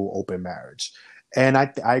possible open marriage. And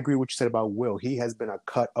I agree with what you said about Will. He has been a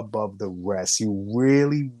cut above the rest. You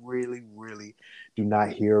really, really, really do not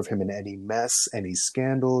hear of him in any mess, any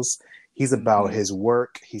scandals. He's about his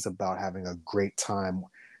work. He's about having a great time.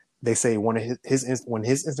 They say when his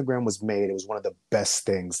Instagram was made, it was one of the best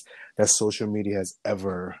things that social media has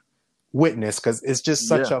ever witnessed, because it's just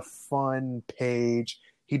such a fun page.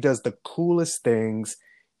 He does the coolest things.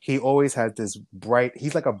 He always has this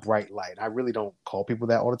he's like a bright light. I really don't call people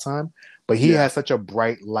that all the time, but he has such a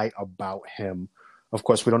bright light about him. Of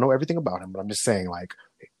course, we don't know everything about him, but I'm just saying, like,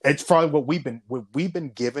 it's probably what we've been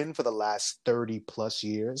given for the last 30 plus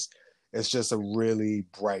years. It's just a really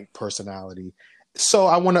bright personality. So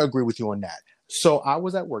I want to agree with you on that. So I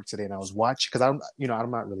was at work today and I was watching, because I'm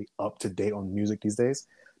not really up to date on music these days.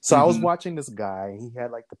 So I was watching this guy. He had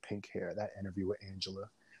like the pink hair, that interview with Angela.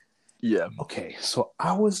 Yeah. Okay, so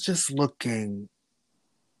I was just looking,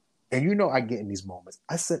 and I get in these moments.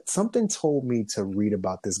 I said, something told me to read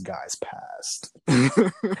about this guy's past.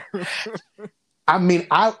 I mean,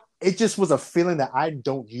 it just was a feeling that I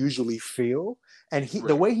don't usually feel. And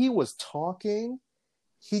the way he was talking,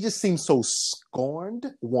 he just seemed so scorned,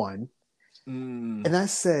 one. And I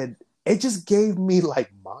said, it just gave me like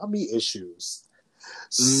mommy issues.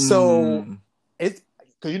 So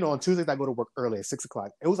because on Tuesdays I go to work early at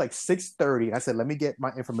 6:00. It was like 6:30. I said, let me get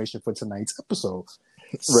my information for tonight's episode.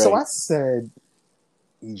 So I said,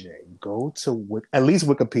 EJ, go to at least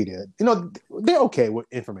Wikipedia. They're okay with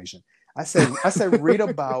information. I said, read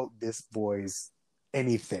about this boy's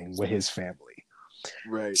anything with his family.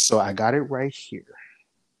 Right. So I got it right here.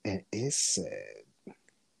 And it said,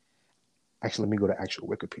 actually, let me go to actual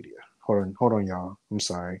Wikipedia. Hold on, y'all. I'm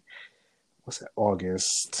sorry. What's that?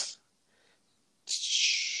 August.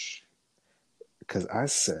 Because I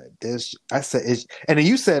said this. I said it, and then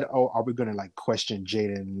you said, "Oh, are we gonna like question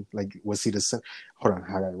Jaden? Like, was he the son?" Hold on, I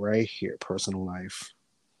got it right here. Personal life,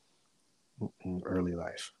 early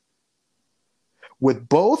life. With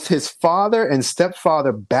both his father and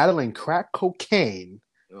stepfather battling crack cocaine.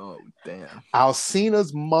 Oh, damn.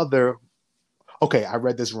 Alcina's mother. Okay, I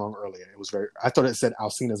read this wrong earlier. It was very. I thought it said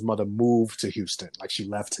Alcina's mother moved to Houston, like she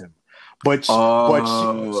left him. But she,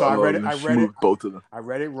 so I read it. I read it. Both of them. I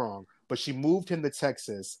read it wrong. But she moved him to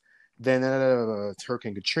Texas. Then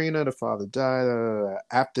Hurricane Katrina, the father died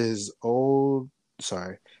after his old.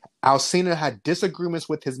 Sorry, Alcina had disagreements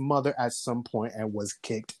with his mother at some point and was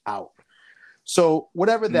kicked out. So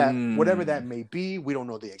whatever that may be, we don't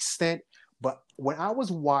know the extent. But when I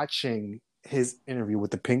was watching his interview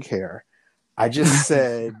with the pink hair, I just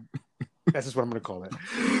said, that's just what I'm going to call it.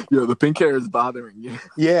 Yo, the pink hair is bothering you.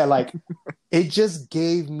 Yeah, like, it just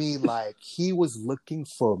gave me, like, he was looking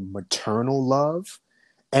for maternal love,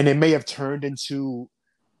 and it may have turned into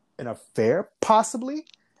an affair, possibly.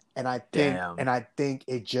 And I think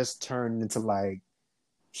it just turned into, like,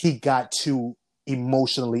 he got too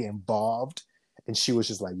emotionally involved, and she was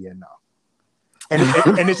just like, yeah, no.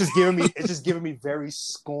 And it's just giving me very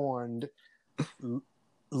scorned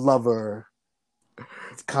lover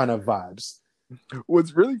kind of vibes.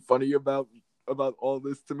 What's really funny about all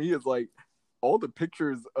this to me is like all the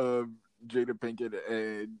pictures of Jada Pinkett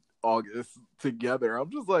and August together. I'm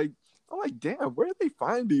like, damn, where did they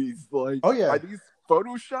find these? Like, oh yeah, are these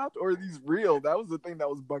photoshopped or are these real? That was the thing that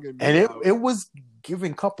was bugging me. And it was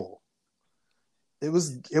giving couple. It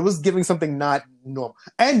was giving something not normal.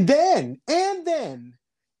 And then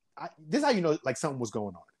this is how you know like something was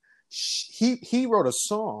going on. He wrote a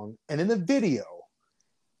song, and in the video,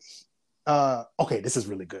 okay, this is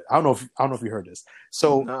really good. I don't know if you heard this.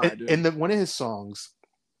 So in one of his songs,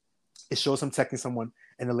 it shows him texting someone,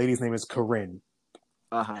 and the lady's name is Corinne.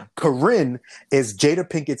 Corinne is Jada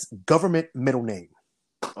Pinkett's government middle name.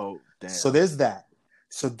 Oh, damn. So there's that.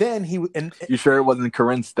 So then you sure it wasn't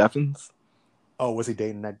Corinne Steffens? Oh, was he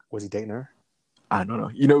dating her? I don't know.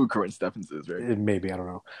 You know who Corinne Steffens is, right? Maybe, I don't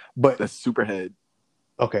know. But that's Superhead.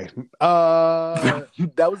 Okay. That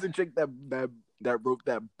was the chick that wrote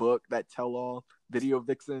that book, that tell-all, Video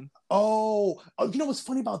Vixen. Oh, you know what's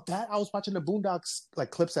funny about that? I was watching the Boondocks like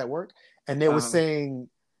clips at work, and they were saying,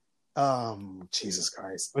 Jesus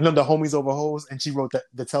Christ, the homies over hoes, and she wrote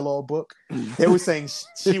the tell-all book. They were saying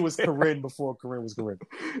she was Corinne before Corinne was Corinne.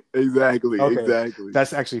 Exactly.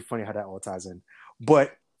 That's actually funny how that all ties in.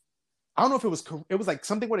 But I don't know if it was like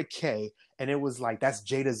something with a K, and it was like that's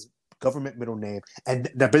Jada's government middle name, and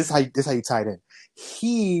but this is how you tied in.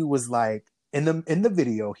 He was like in the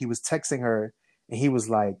video, he was texting her, and he was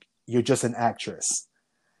like, "You're just an actress,"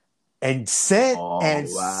 and sent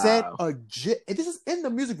a gif. This is in the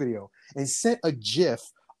music video, and sent a gif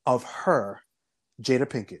of her, Jada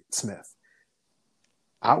Pinkett Smith.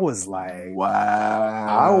 I was like,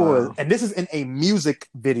 wow. And this is in a music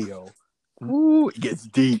video. Ooh, it gets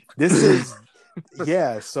deep. This is.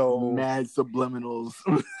 Yeah, so mad subliminals.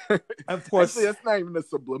 Of course, actually, that's not even a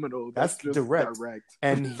subliminal. That's just direct.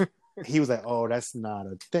 And he was like, "Oh, that's not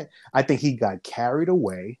a thing." I think he got carried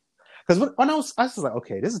away because when I was like,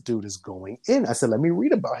 "Okay, this dude is going in." I said, "Let me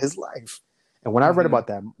read about his life." And when I read about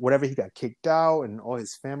that, whatever he got kicked out and all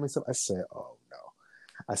his family stuff, I said, "Oh no."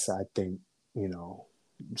 I said, "I think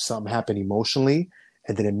something happened emotionally,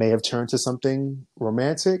 and then it may have turned to something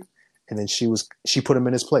romantic." And then she put him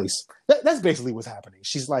in his place. That's basically what's happening.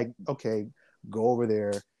 She's like, okay, go over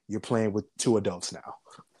there. You're playing with two adults now.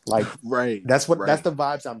 Like, right. That's the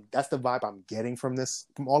vibe I'm getting from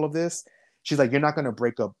all of this. She's like, you're not going to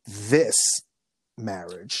break up this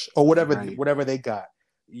marriage or whatever they got.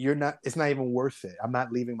 It's not even worth it. I'm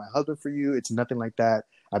not leaving my husband for you. It's nothing like that.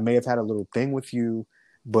 I may have had a little thing with you,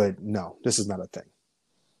 but no, this is not a thing.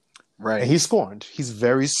 Right. And he's scorned. He's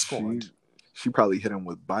very scorned. She probably hit him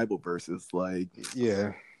with Bible verses, like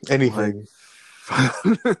anything.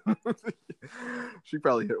 She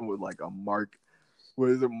probably hit him with like a Mark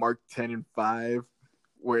 10:5,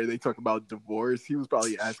 where they talk about divorce. He was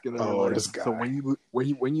probably asking her, this guy. So when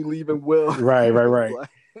you leaving, Will? Right.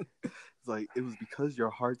 It's like, it was because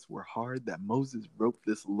your hearts were hard that Moses wrote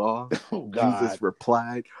this law. Oh, God. Jesus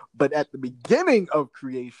replied, but at the beginning of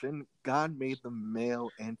creation, God made them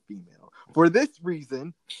male and female. For this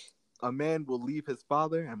reason, a man will leave his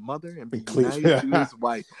father and mother and be united to his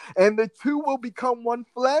wife, and the two will become one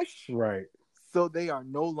flesh. Right. So they are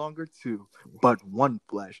no longer two, but one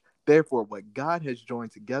flesh. Therefore, what God has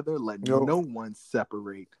joined together, let Yo. no one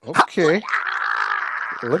separate. Okay.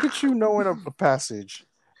 Look at you knowing a passage.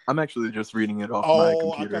 I'm actually just reading it off my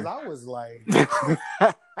computer. Because I was like,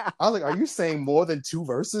 are you saying more than 2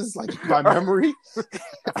 verses, like by memory?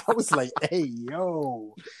 I was like, hey,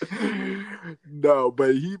 yo. No,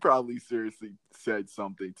 but he probably seriously said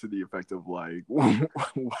something to the effect of like, why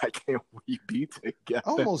can't we be together?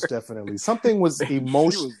 Almost definitely. Something was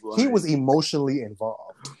emotional. He was emotionally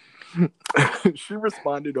involved. She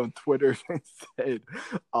responded on Twitter and said,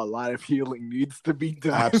 "A lot of healing needs to be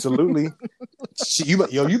done." Absolutely.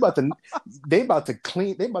 They about to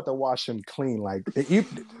clean. They about to wash him clean. Like they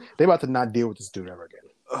about to not deal with this dude ever again.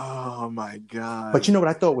 Oh my god! But you know what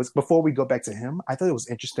I thought was, before we go back to him, I thought it was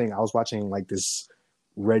interesting. I was watching like this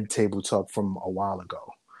Red Table Talk from a while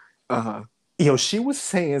ago. She was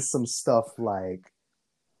saying some stuff like,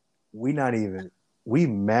 we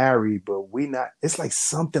married, but we not. It's like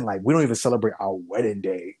something like, we don't even celebrate our wedding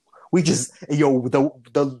day. We just,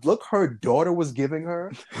 the look her daughter was giving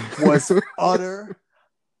her was utter,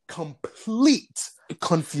 complete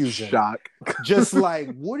confusion. Shock. Just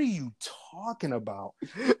like, what are you talking about?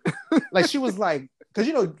 Like, she was like, because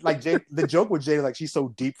like the joke with Jay, like, she's so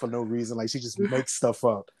deep for no reason. Like, she just makes stuff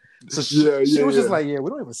up. So she was just like, we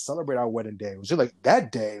don't even celebrate our wedding day. She's like,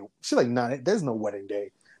 that day. She's like, nah, there's no wedding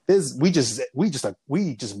day. We just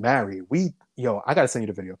married. I gotta send you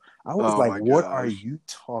the video. I was like, what are you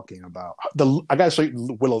talking about? I gotta show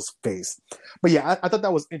you Willow's face. But yeah, I thought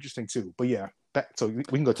that was interesting too. But yeah, so we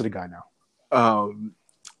can go to the guy now.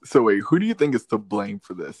 So wait, who do you think is to blame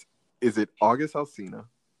for this? Is it August Alsina?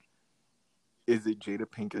 Is it Jada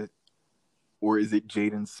Pinkett? Or is it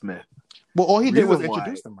Jaden Smith? Well, all he did was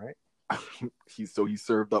introduce them, right? He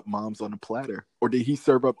served up moms on a platter. Or did he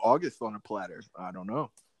serve up August on a platter? I don't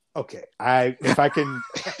know. Okay, if I can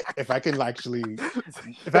actually be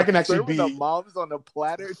the moms on a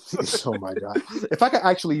platter. Oh my god! If I can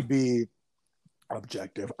actually be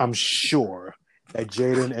objective, I'm sure that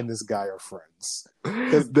Jaden and this guy are friends.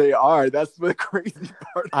 Because they are. That's the crazy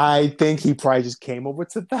part. I think he probably just came over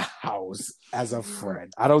to the house as a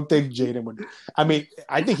friend. I don't think Jaden would. I mean,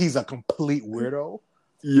 I think he's a complete weirdo.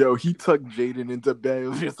 Yo, he took Jaden into bed. It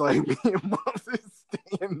was just like, me and Moms is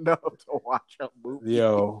staying up to watch a movie.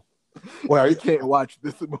 Yo. Well, you can't watch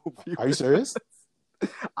this movie. Are you serious?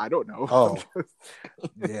 I don't know. Oh.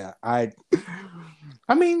 Yeah. I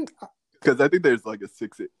mean, because I think there's like a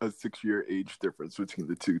 6-year age difference between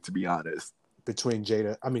the two, to be honest. Between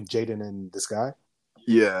Jaden and this guy?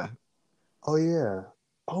 Yeah. Oh yeah.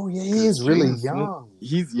 He is really young.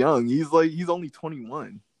 He's young. He's only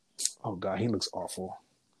 21. Oh god, he looks awful.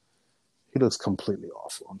 He looks completely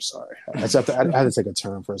awful. I'm sorry. I had to take a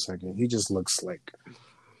turn for a second. He just looks like,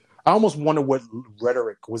 I almost wonder what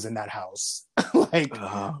rhetoric was in that house. Like,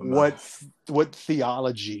 what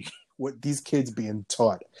theology, what these kids being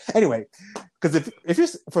taught. Anyway, because if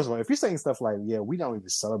you're saying stuff like, yeah, we don't even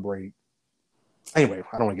celebrate. Anyway,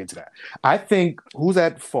 I don't want to get into that. I think, who's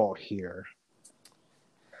at fault here?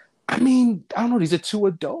 I mean, I don't know. These are two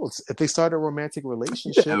adults. If they start a romantic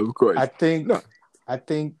relationship, yeah, of course. I think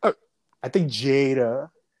Jada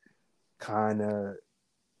kind of.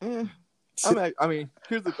 I mean,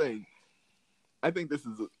 here's the thing. I think this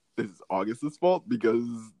is August's fault because,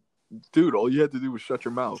 dude, all you had to do was shut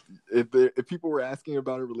your mouth. If people were asking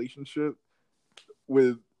about a relationship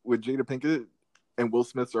with Jada Pinkett and Will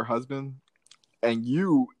Smith's her husband, and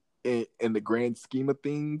you, in the grand scheme of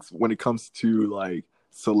things, when it comes to like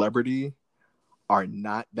celebrity, are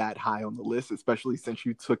not that high on the list, especially since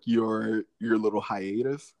you took your little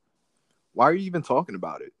hiatus. Why are you even talking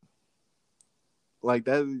about it? Like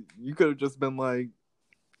that, you could have just been like,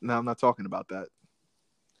 "No, I'm not talking about that."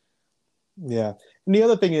 Yeah, and the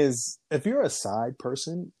other thing is, if you're a side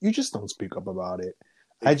person, you just don't speak up about it.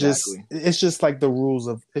 Exactly. It's just like the rules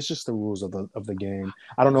of the game.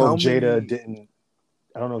 I don't know if Jada didn't.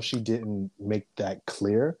 I don't know if she didn't make that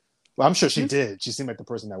clear. Well, I'm sure she did. She seemed like the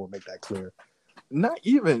person that would make that clear. Not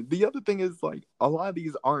even. The other thing is, like, a lot of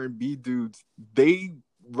these R&B dudes, they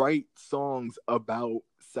write songs about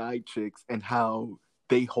side chicks and how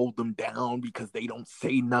they hold them down because they don't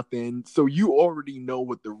say nothing. So you already know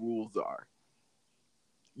what the rules are.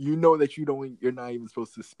 You know that you're not even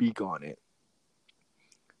supposed to speak on it.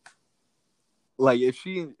 Like, if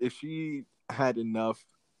she had enough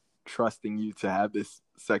trusting you to have this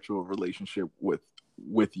sexual relationship with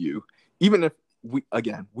you, even if we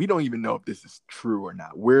don't even know if this is true or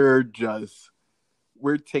not. We're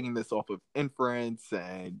taking this off of inference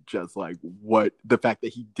and just like the fact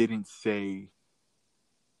that he didn't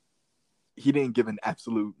give an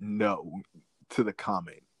absolute no to the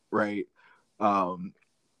comment, right? Um,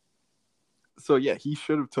 so yeah, he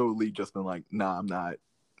should have totally just been like, "Nah, I'm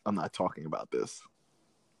not talking about this,"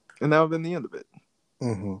 and that would have been the end of it.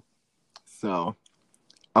 Mm-hmm. So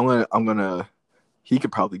I'm gonna. He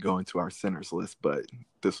could probably go into our sinners list, but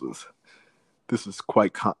this was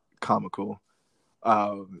quite comical.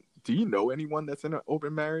 Do you know anyone that's in an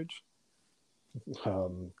open marriage?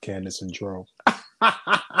 Candace and Drew.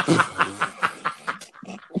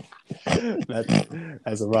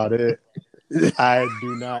 That's about it. I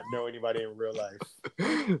do not know anybody in real life.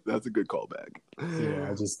 That's a good callback. Yeah,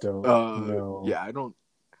 I just don't know. Yeah, I don't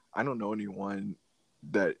know anyone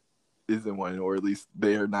that is in one, or at least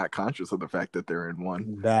they are not conscious of the fact that they're in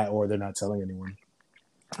one. That, or they're not telling anyone.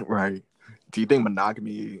 Right. Do you think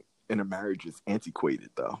monogamy in a marriage is antiquated,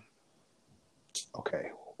 though? Okay.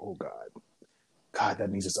 Oh God, that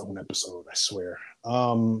needs its own episode. I swear.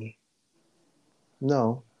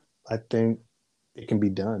 No, I think it can be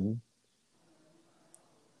done.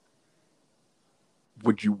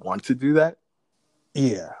 Would you want to do that?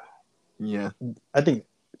 Yeah. Yeah. I think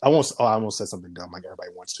I almost said something dumb. Like everybody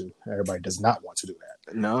wants to. Everybody does not want to do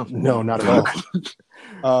that. No, not at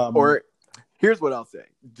all. Or here's what I'll say: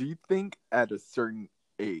 do you think at a certain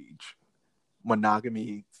age,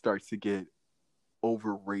 monogamy starts to get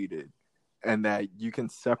overrated, and that you can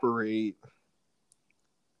separate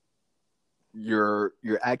your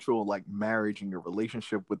actual like marriage and your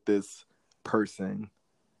relationship with this person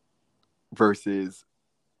versus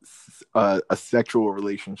a sexual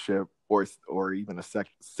relationship or even a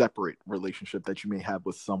separate relationship that you may have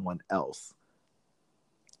with someone else,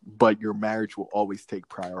 but your marriage will always take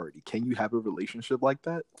priority? Can you have a relationship like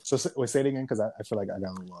that? So wait, say it again, because I feel like I got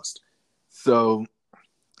a little lost. So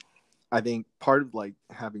I think part of like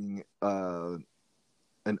having an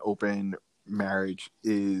open marriage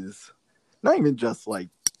is not even just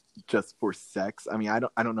for sex. I mean,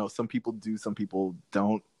 I don't know. Some people do, some people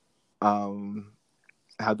don't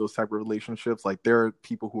have those type of relationships. Like there are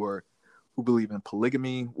people who believe in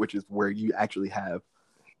polygamy, which is where you actually have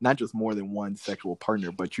not just more than one sexual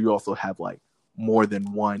partner, but you also have like more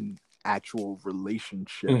than one actual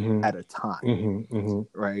relationship at a time,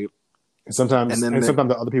 right? And sometimes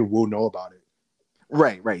the other people will know about it.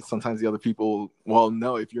 Right. Sometimes the other people, well,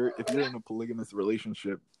 no, if you're in a polygamous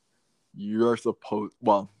relationship, you're supposed,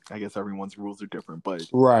 well, I guess everyone's rules are different, but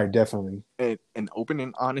right, definitely. An open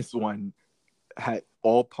and honest one,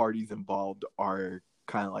 all parties involved are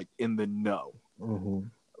kind of like in the know,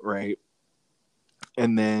 right?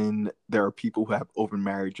 And then there are people who have open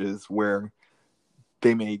marriages where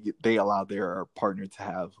they allow their partner to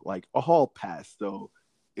have like a hall pass, so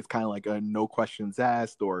it's kind of like a no questions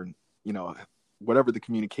asked, or whatever the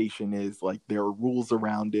communication is, like there are rules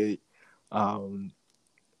around it.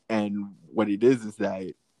 And what it is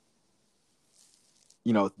that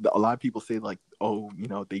a lot of people say like, oh,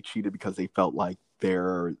 they cheated because they felt like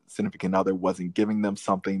their significant other wasn't giving them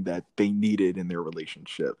something that they needed in their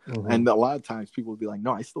relationship. And a lot of times people will be like,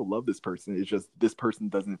 no, I still love this person. It's just this person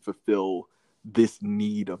doesn't fulfill this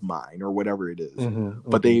need of mine or whatever it is.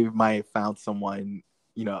 But they might have found someone,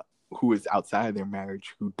 who is outside of their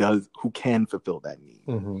marriage who can fulfill that need.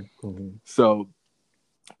 So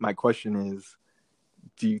my question is,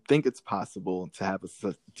 do you think it's possible to have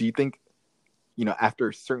do you think, after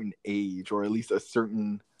a certain age, or at least a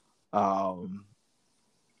certain amount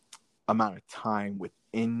of time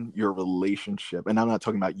within your relationship, and I'm not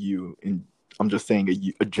talking about you, I'm just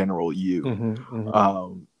saying a general you,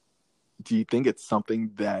 do you think it's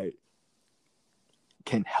something that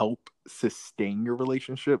can help sustain your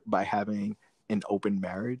relationship by having an open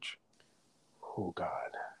marriage? Oh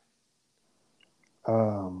God.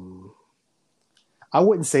 I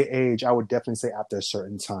wouldn't say age. I would definitely say after a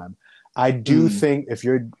certain time. I do think if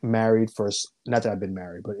you're married not that I've been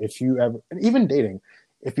married, but if you ever, even dating,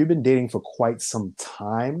 if you've been dating for quite some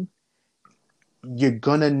time,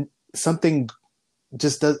 something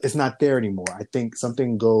just it's not there anymore. I think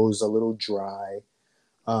something goes a little dry.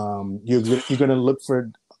 You're going to look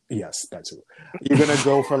for, yes, that too. You're going to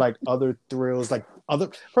go for like other thrills,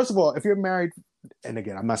 first of all, if you're married, and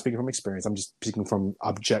again, I'm not speaking from experience, I'm just speaking from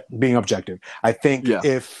being objective. I think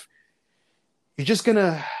if you're just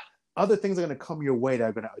other things are going to come your way that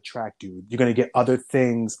are going to attract you. You're going to get other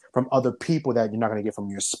things from other people that you're not going to get from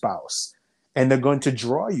your spouse. And they're going to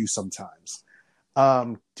draw you sometimes.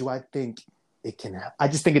 Do I think it can? I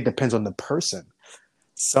just think it depends on the person.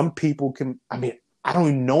 Some people can, I don't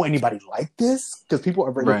even know anybody like this because people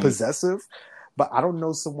are very possessive. But I don't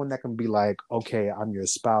know someone that can be like, okay, I'm your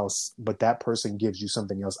spouse, but that person gives you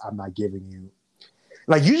something else I'm not giving you.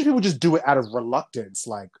 Like, usually people just do it out of reluctance.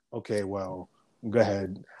 Like, okay, well, I'm going to give you this, but I'm not giving you this. And then they end up go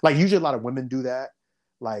ahead. Like usually a lot of women do that.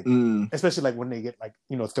 Like Mm, especially like when they get like,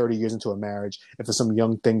 30 years into a marriage, if there's some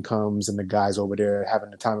young thing comes and the guy's over there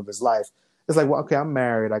having the time of his life, it's like, well, okay, I'm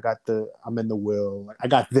married. I'm in the will. Like, I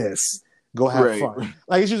got this. Go have right. fun.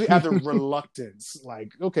 Like it's usually out of reluctance.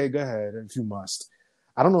 Like, okay, go ahead if you must.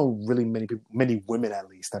 I don't know really many people, many women at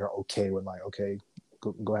least, that are okay with like, okay,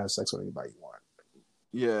 go have sex with anybody you want.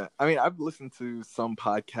 Yeah, I mean, I've listened to some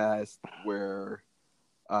podcasts where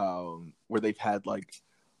they've had like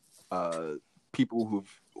uh people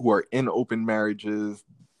who are in open marriages.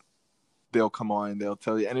 They'll come on, they'll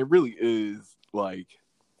tell you, and it really is like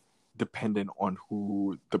dependent on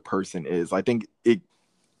who the person is. I think it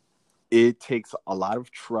takes a lot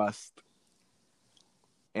of trust,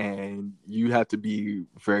 and you have to be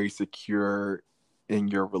very secure in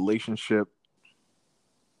your relationship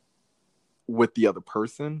with the other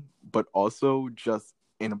person, but also just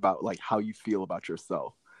in about like how you feel about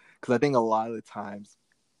yourself. Because I think a lot of the times,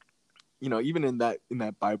 even in that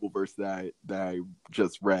Bible verse that I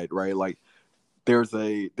just read, right? Like there's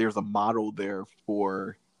a model there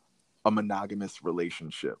for a monogamous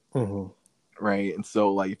relationship, Mm-hmm. right? And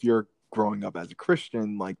so like if you're growing up as a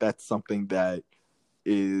Christian, like that's something that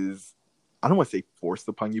is, I don't want to say forced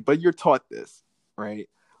upon you, but you're taught this, right?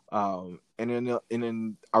 And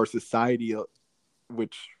in our society,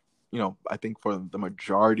 which I think for the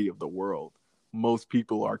majority of the world, most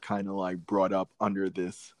people are kind of like brought up under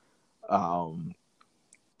this, under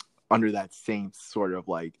that same sort of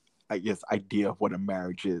like, I guess, idea of what a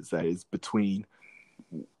marriage is, that is between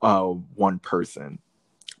one person.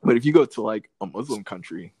 But if you go to like a Muslim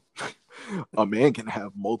country, a man can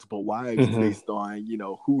have multiple wives Mm-hmm. based on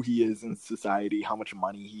who he is in society, how much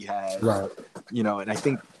money he has, Right. and I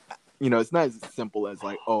think it's not as simple as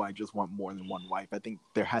like, oh, I just want more than one wife. I think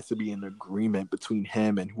there has to be an agreement between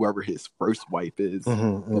him and whoever his first wife is,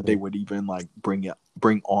 Mm-hmm. that they would even like bring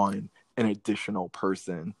on an additional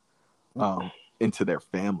person into their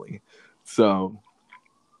family. So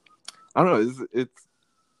I don't know.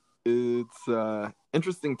 It's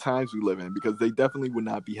interesting times we live in, because they definitely would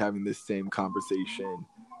not be having this same conversation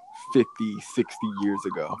 50, 60 years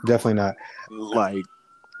ago. Definitely not. Like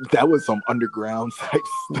that was some underground type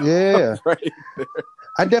stuff Yeah. right there.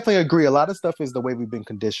 I definitely agree. A lot of stuff is the way we've been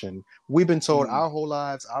conditioned. We've been told Mm, our whole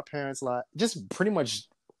lives, our parents' lives, just pretty much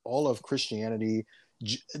all of Christianity,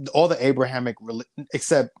 all the Abrahamic,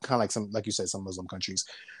 except kind of like some, like you said, some Muslim countries,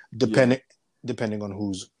 yeah. depending on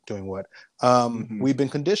who's doing what. Mm-hmm. We've been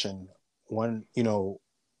conditioned. One,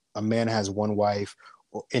 a man has one wife,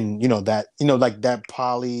 and like that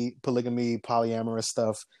polygamy, polyamorous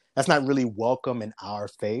stuff. That's not really welcome in our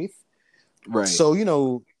faith. Right.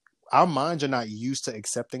 So our minds are not used to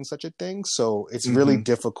accepting such a thing, so it's really Mm-hmm.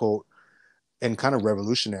 difficult and kind of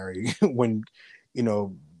revolutionary when you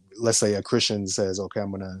know let's say a Christian says, okay,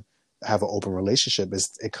 I'm gonna have an open relationship.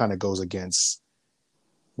 It kind of goes against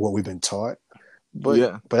what we've been taught, but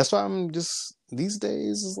Yeah. that's why I'm just these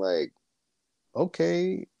days is like,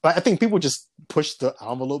 okay, I think people just push the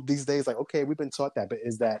envelope these days, like, okay, we've been taught that, but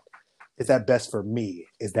is that best for me?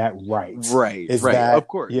 Is that right? Right. Is Right. that Of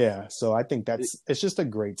course. yeah? So I think It, it's just a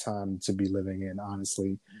great time to be living in,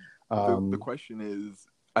 honestly. the Um, question is,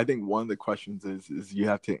 I think one of the questions is you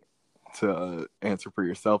have to answer for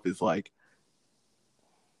yourself, is like,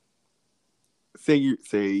 say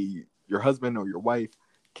your husband or your wife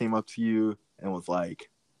came up to you and was like,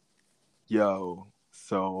 yo,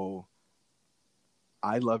 so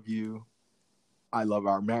I love you, I love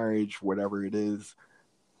our marriage, whatever it is,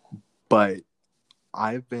 but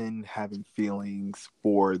I've been having feelings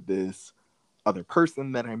for this other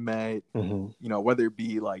person that I met, mhm. whether it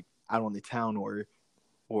be like out on the town, or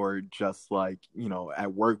just like,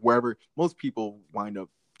 at work, wherever. Most people wind up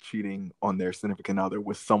cheating on their significant other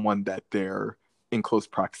with someone that they're in close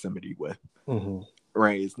proximity with, Mm-hmm.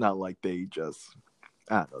 right? It's not like they just,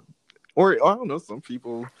 I don't know. Or I don't know, some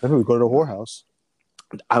people, Maybe we go to the you know, whorehouse.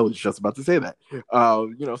 I was just about to say that.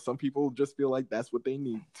 Some people just feel like that's what they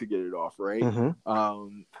need to get it off, right?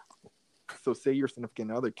 Mm-hmm. So say your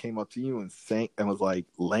significant other came up to you and was like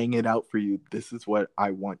laying it out for you. This is what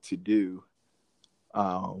I want to do,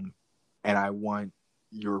 and I want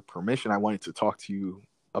your permission. I wanted to talk to you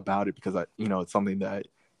about it because it's something that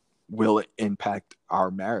will impact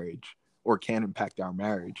our marriage, or can impact our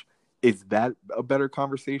marriage. Is that a better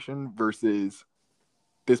conversation versus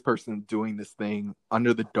this person doing this thing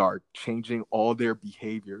under the dark, changing all their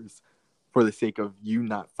behaviors for the sake of you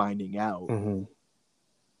not finding out? Mm-hmm.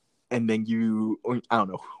 And then I don't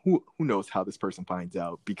know, who knows how this person finds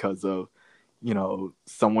out, because of,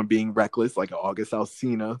 someone being reckless, like August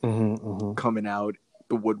Alsina Mm-hmm. Mm-hmm. coming out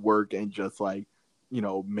the woodwork and just like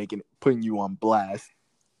putting you on blast,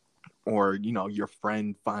 or your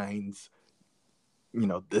friend finds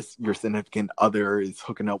this your significant other is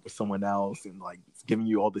hooking up with someone else and like giving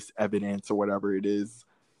you all this evidence or whatever it is.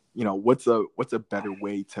 What's a better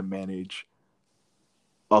way to manage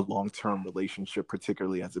a long-term relationship,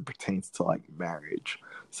 particularly as it pertains to like marriage?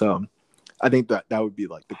 So I think that would be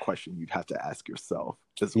like the question you'd have to ask yourself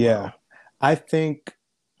as well. I think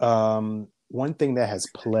one thing that has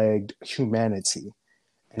plagued humanity,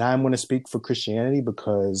 and I'm going to speak for Christianity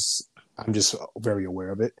because I'm just very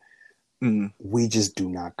aware of it. We just do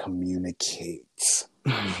not communicate.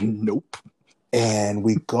 Nope. And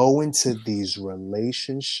we go into these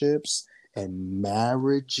relationships and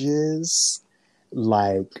marriages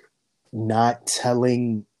like not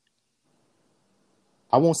telling,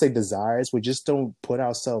 I won't say desires, we just don't put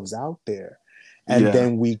ourselves out there. And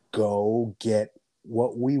then we go get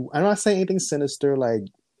what I'm not saying anything sinister, like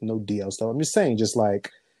no DL stuff. I'm just saying, just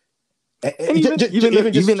like, even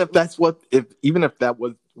if that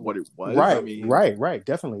was what it was, right? I mean, right,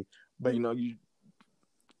 definitely. But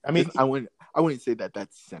I wouldn't say that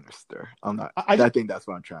that's sinister. I'm not. I think that's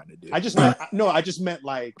what I'm trying to do. I just meant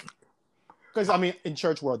like, because I mean, in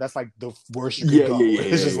church world, that's like the worst you could go.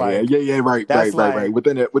 It's just like, right.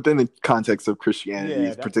 Within the context of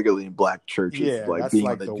Christianity, particularly in Black churches, like being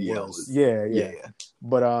like on the DL worst. Yeah.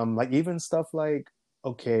 But like even stuff like,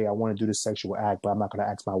 okay, I want to do this sexual act, but I'm not going to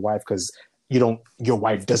ask my wife because your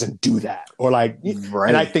wife doesn't do that, or like, right.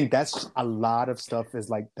 And I think that's a lot of stuff is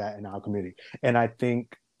like that in our community, and I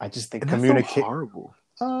just think communicate. So horrible.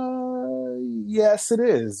 Yes, it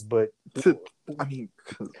is, but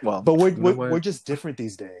we're just different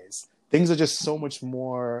these days. Things are just so much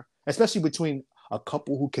more, especially between a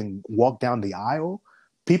couple who can walk down the aisle.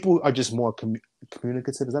 People are just more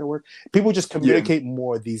communicative. Is that a word? People just communicate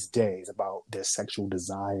more these days about their sexual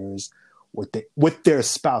desires with their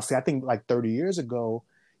spouse. See, I think like 30 years ago,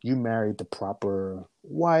 you married the proper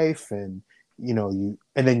wife, and and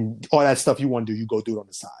then all that stuff you want to do, you go do it on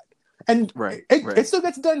the side. And it still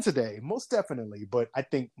gets done today, most definitely. But I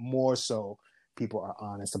think more so people are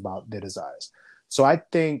honest about their desires. So I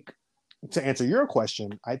think, to answer your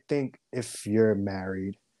question, I think if you're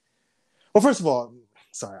married, well, first of all,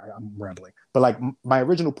 sorry, I'm rambling. But like my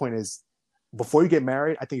original point is, before you get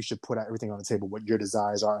married, I think you should put out everything on the table, what your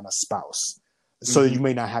desires are in a spouse. So that you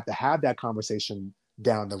may not have to have that conversation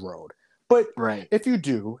down the road. But if you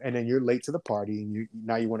do, and then you're late to the party and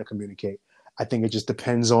now you want to communicate, I think it just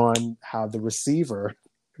depends on how the receiver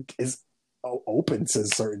is open to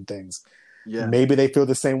certain things. Yeah. Maybe they feel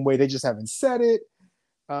the same way. They just haven't said it.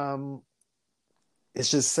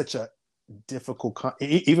 It's just such a difficult,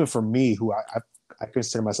 even for me, who I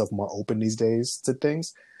consider myself more open these days to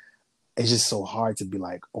things. It's just so hard to be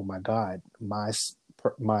like, oh my God, my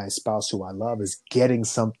spouse who I love is getting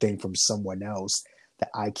something from someone else that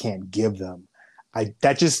I can't give them.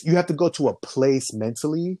 You have to go to a place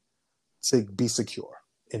mentally to be secure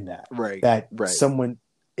in that. Right. Someone,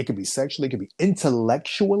 it could be sexually, it could be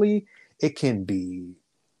intellectually, it can be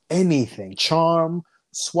anything, charm,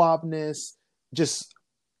 suaveness, just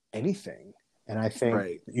anything. And I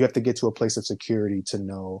think you have to get to a place of security to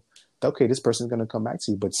know that, okay, this person's going to come back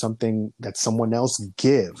to you, but something that someone else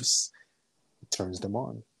gives turns them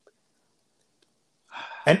on.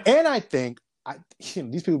 And I think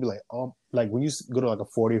these people be like, oh, like when you go to like a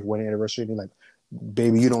 40th wedding anniversary, and you're like,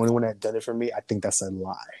 baby, you're the only one that done it for me. I think that's a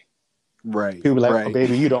lie. Right. People be like, oh,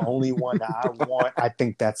 baby, you're the only one that I want. I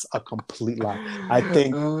think that's a complete lie. I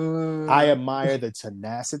think I admire the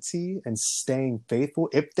tenacity and staying faithful,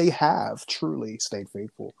 if they have truly stayed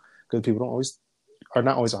faithful, because people are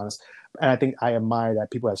not always honest. And I think I admire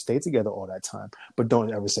that people have stayed together all that time, but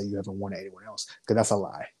don't ever say you haven't wanted anyone else, because that's a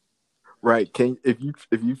lie. Right. If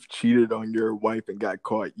you've cheated on your wife and got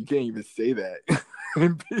caught, you can't even say that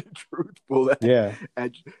and be truthful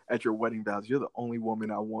at your wedding vows. You're the only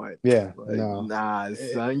woman I want. Yeah. Like, no. Nah,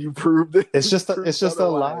 son, you proved it. It's just a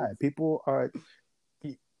lie. People are.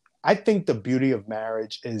 I think the beauty of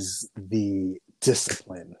marriage is the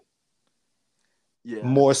discipline. Yeah.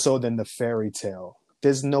 More so than the fairy tale.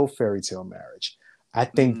 There's no fairy tale marriage. I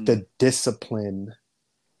think the discipline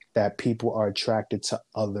that people are attracted to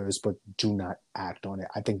others but do not act on it.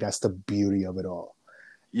 I think that's the beauty of it all.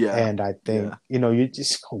 Yeah. And I think, you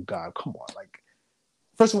just, oh God, come on. Like,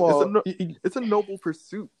 first of all, it's a noble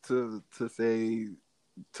pursuit to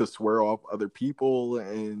swear off other people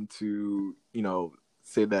and to,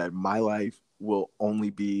 say that my life will only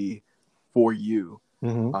be for you.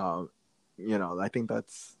 Mm-hmm. I think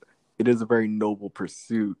it is a very noble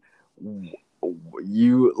pursuit.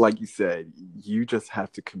 you, like you said, you just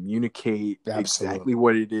have to communicate Absolutely. exactly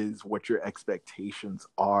what it is, what your expectations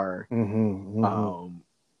are, Mm-hmm, mm-hmm.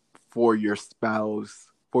 for your spouse,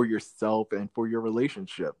 for yourself, and for your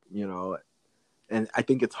relationship. And I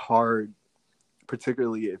think it's hard,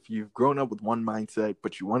 particularly if you've grown up with one mindset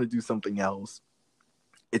but you want to do something else.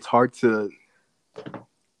 It's hard to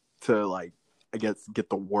like, I guess, get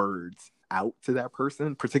the words out to that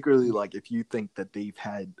person, particularly like if you think that they've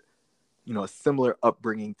had, a similar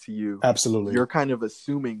upbringing to you. Absolutely. You're kind of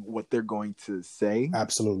assuming what they're going to say,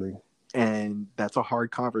 Absolutely. and that's a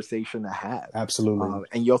hard conversation to have. Absolutely.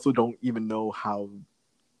 And you also don't even know how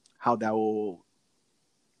that will,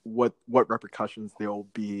 what repercussions there will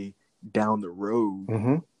be down the road.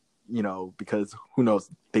 Mm-hmm. Because who knows,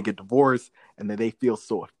 they get divorced and then they feel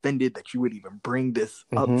so offended that you would even bring this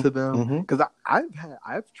up to them. Because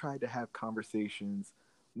I've tried to have conversations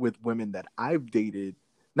with women that I've dated,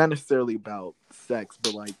 not necessarily about sex,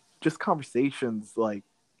 but like just conversations, like,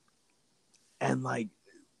 and like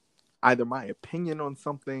either my opinion on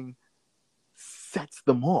something sets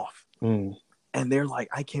them off. Mm. And they're like,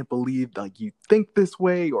 I can't believe like you think this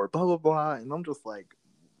way, or blah blah blah. And I'm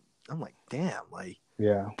like, damn, like,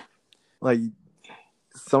 yeah, like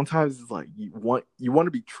sometimes it's like you want to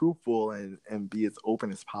be truthful and be as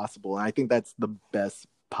open as possible. And I think that's the best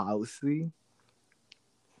policy.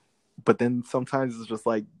 But then sometimes it's just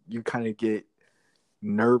like you kind of get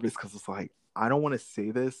nervous because it's like, I don't want to say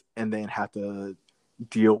this and then have to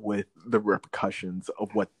deal with the repercussions of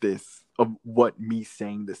what me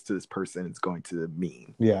saying this to this person is going to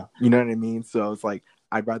mean. Yeah. You know what I mean? So it's like,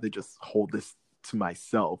 I'd rather just hold this to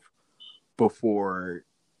myself before,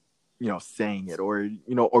 saying it, or,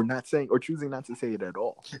 or not saying, or choosing not to say it at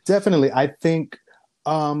all. Definitely. I think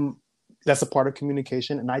that's a part of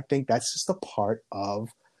communication. And I think that's just a part of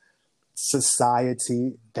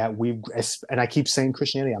society that and I keep saying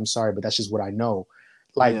Christianity, I'm sorry, but that's just what I know.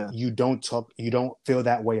 Like, yeah. You don't feel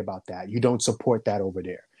that way about that. You don't support that over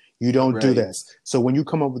there. You don't do this. So when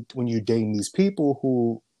you're dating these people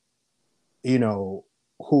who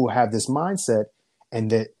have this mindset,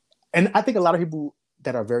 and I think a lot of people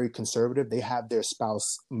that are very conservative, they have their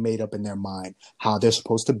spouse made up in their mind, how they're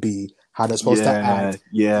supposed to be, how they're supposed to act.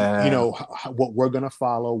 Yeah. What we're going to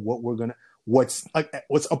follow, what's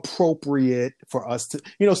appropriate for us to,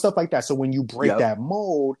 stuff like that. So when you break that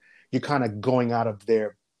mold, you're kind of going out of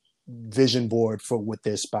their vision board for what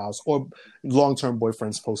their spouse or long-term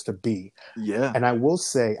boyfriend's supposed to be. Yeah. And I will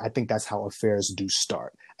say, I think that's how affairs do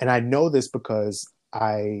start. And I know this because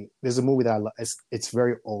there's a movie that I love. It's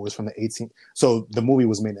very old. It's from so the movie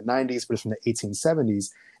was made in the 90s, but it's from the 1870s.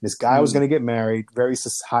 This guy was going to get married, very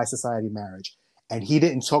high society marriage. And he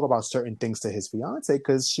didn't talk about certain things to his fiance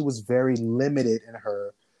because she was very limited in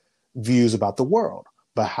her views about the world.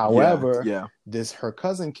 But however, her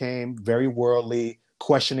cousin came, very worldly,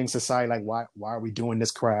 questioning society, like, why are we doing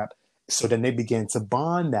this crap? So then they began to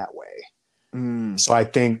bond that way. So I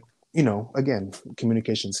think, again,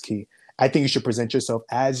 communication is key. I think you should present yourself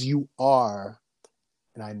as you are.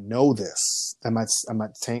 And I know this. I'm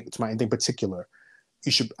not saying it's anything particular.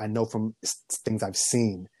 I know from things I've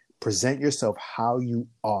seen, present yourself how you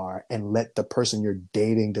are and let the person you're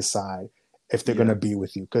dating decide if they're going to be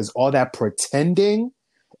with you. Because all that pretending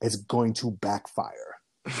is going to backfire.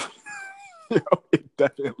 It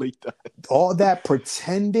definitely does. All that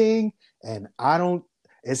pretending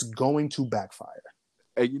it's going to backfire.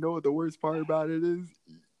 And you know what the worst part about it is?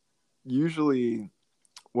 Usually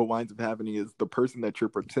what winds up happening is the person that you're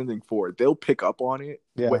pretending for, they'll pick up on it.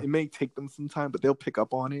 Yeah. It may take them some time, but they'll pick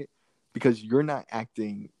up on it because you're not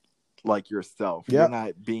acting like yourself. Yep. You're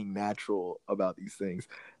not being natural about these things.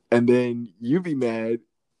 And then you be mad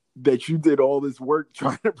that you did all this work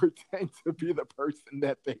trying to pretend to be the person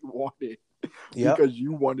that they wanted because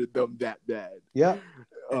you wanted them that bad. Yeah.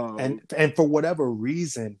 And for whatever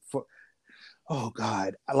reason, oh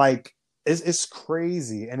God, like it's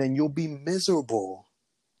crazy. And then you'll be miserable.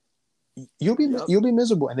 You'll be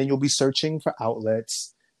miserable, and then you'll be searching for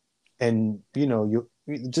outlets, and you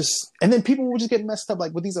just, and then people will just get messed up,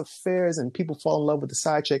 like with these affairs, and people fall in love with the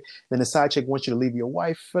side chick. Then the side chick wants you to leave your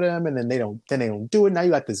wife for them, and then they don't do it. Now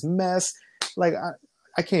you got this mess. Like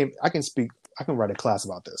I can write a class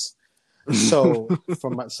about this. So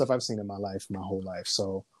from my stuff I've seen in my life, my whole life.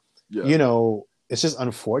 So it's just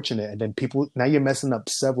unfortunate. And then now you're messing up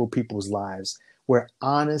several people's lives, where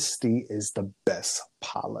honesty is the best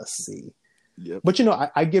policy. Yep. But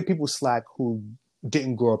I give people slack who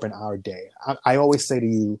didn't grow up in our day. I always say to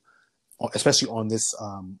you, especially on this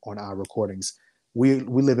on our recordings, we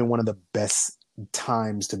live in one of the best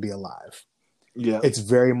times to be alive. Yeah, it's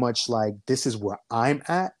very much like, this is where I'm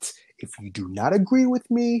at. if you do not agree with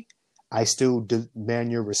me, I still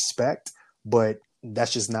demand your respect, but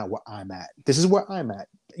that's just not where I'm at. This is where I'm at.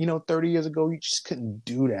 30 years ago, you just couldn't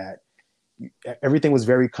do that. Everything was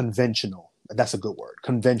very conventional. That's a good word,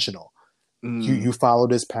 conventional. You follow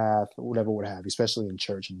this path, whatever would have, especially in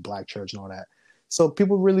church and black church and all that. So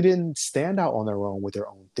people really didn't stand out on their own with their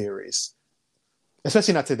own theories,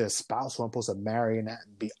 especially not to their spouse who I'm supposed to marry and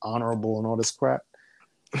be honorable and all this crap.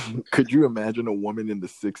 Could you imagine a woman in the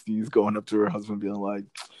 60s going up to her husband being like,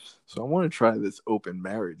 so I want to try this open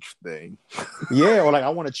marriage thing? Yeah, or like, I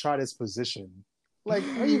want to try this position. Like,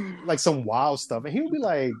 are you like some wild stuff? And he would be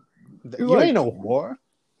like, you ain't no whore.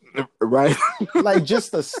 Right? Like,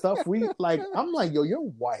 just the stuff I'm like, yo, your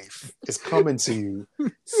wife is coming to you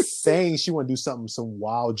saying she want to do some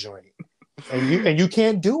wild joint. And you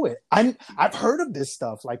can't do it. I've heard of this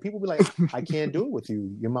stuff. Like, people be like, I can't do it with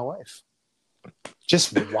you. You're my wife.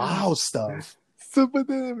 Just wild stuff. So, but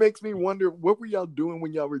then it makes me wonder, what were y'all doing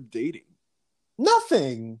when y'all were dating?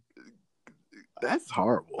 Nothing. That's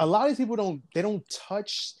horrible. A lot of these people don't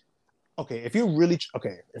touch. Okay, if you're really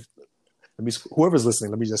whoever's listening,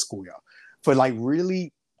 let me just school y'all. For like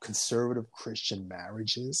really conservative Christian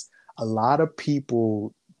marriages, a lot of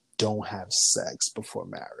people don't have sex before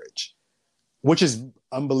marriage, which is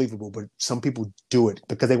unbelievable. But some people do it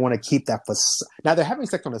because they want to keep that facade. Now they're having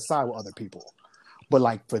sex on the side with other people, but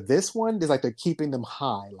like for this one, it's like they're keeping them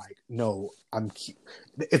high. Like, no,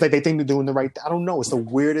 it's like they think they're doing the right. I don't know. It's the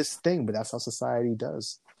weirdest thing, but that's how society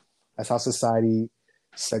does. That's how society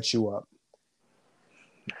sets you up.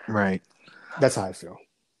 Right. That's how I feel.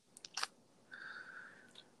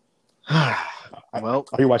 Well,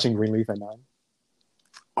 are you watching Greenleaf at 9?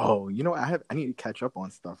 Oh, I need to catch up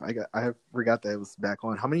on stuff. I forgot that it was back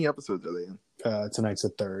on. How many episodes are they in? Tonight's the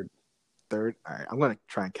third. All right, I'm gonna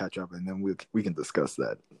try and catch up, and then we can discuss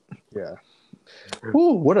that. Yeah.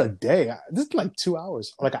 Ooh, what a day! This is like 2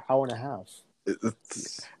 hours, like an hour and a half.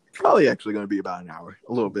 It's probably actually gonna be about an hour,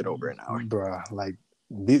 a little bit over an hour, bruh. Like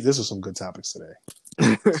this was some good topics today.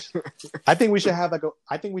 I think we should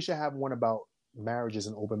have one about marriages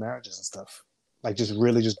and open marriages and stuff. Like, just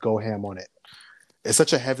really just go ham on it. It's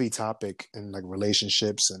such a heavy topic in like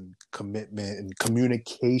relationships and commitment and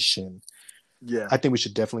communication. Yeah, I think we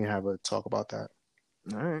should definitely have a talk about that.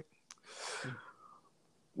 All right.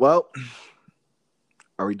 Well,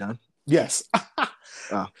 are we done? Yes.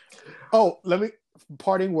 Oh,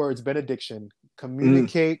 parting words, benediction.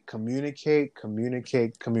 Communicate. Yes.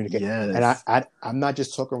 And I'm not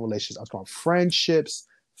just talking relationships. I'm talking friendships,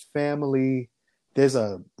 family. There's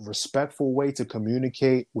a respectful way to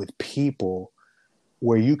communicate with people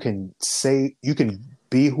where you can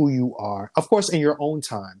be who you are, of course, in your own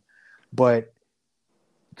time. But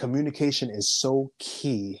communication is so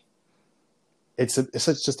key. It's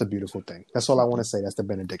just a beautiful thing. That's all I want to say. That's the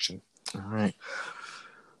benediction. All right.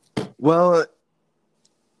 Well,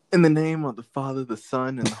 in the name of the Father, the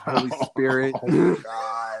Son, and the Holy Spirit. Oh my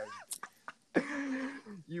God.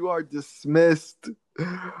 You are dismissed.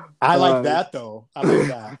 I like that, though. I like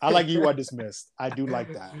that. I like you are dismissed. I do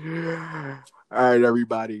like that. All right,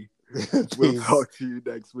 everybody. We'll talk to you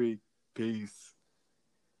next week. Peace.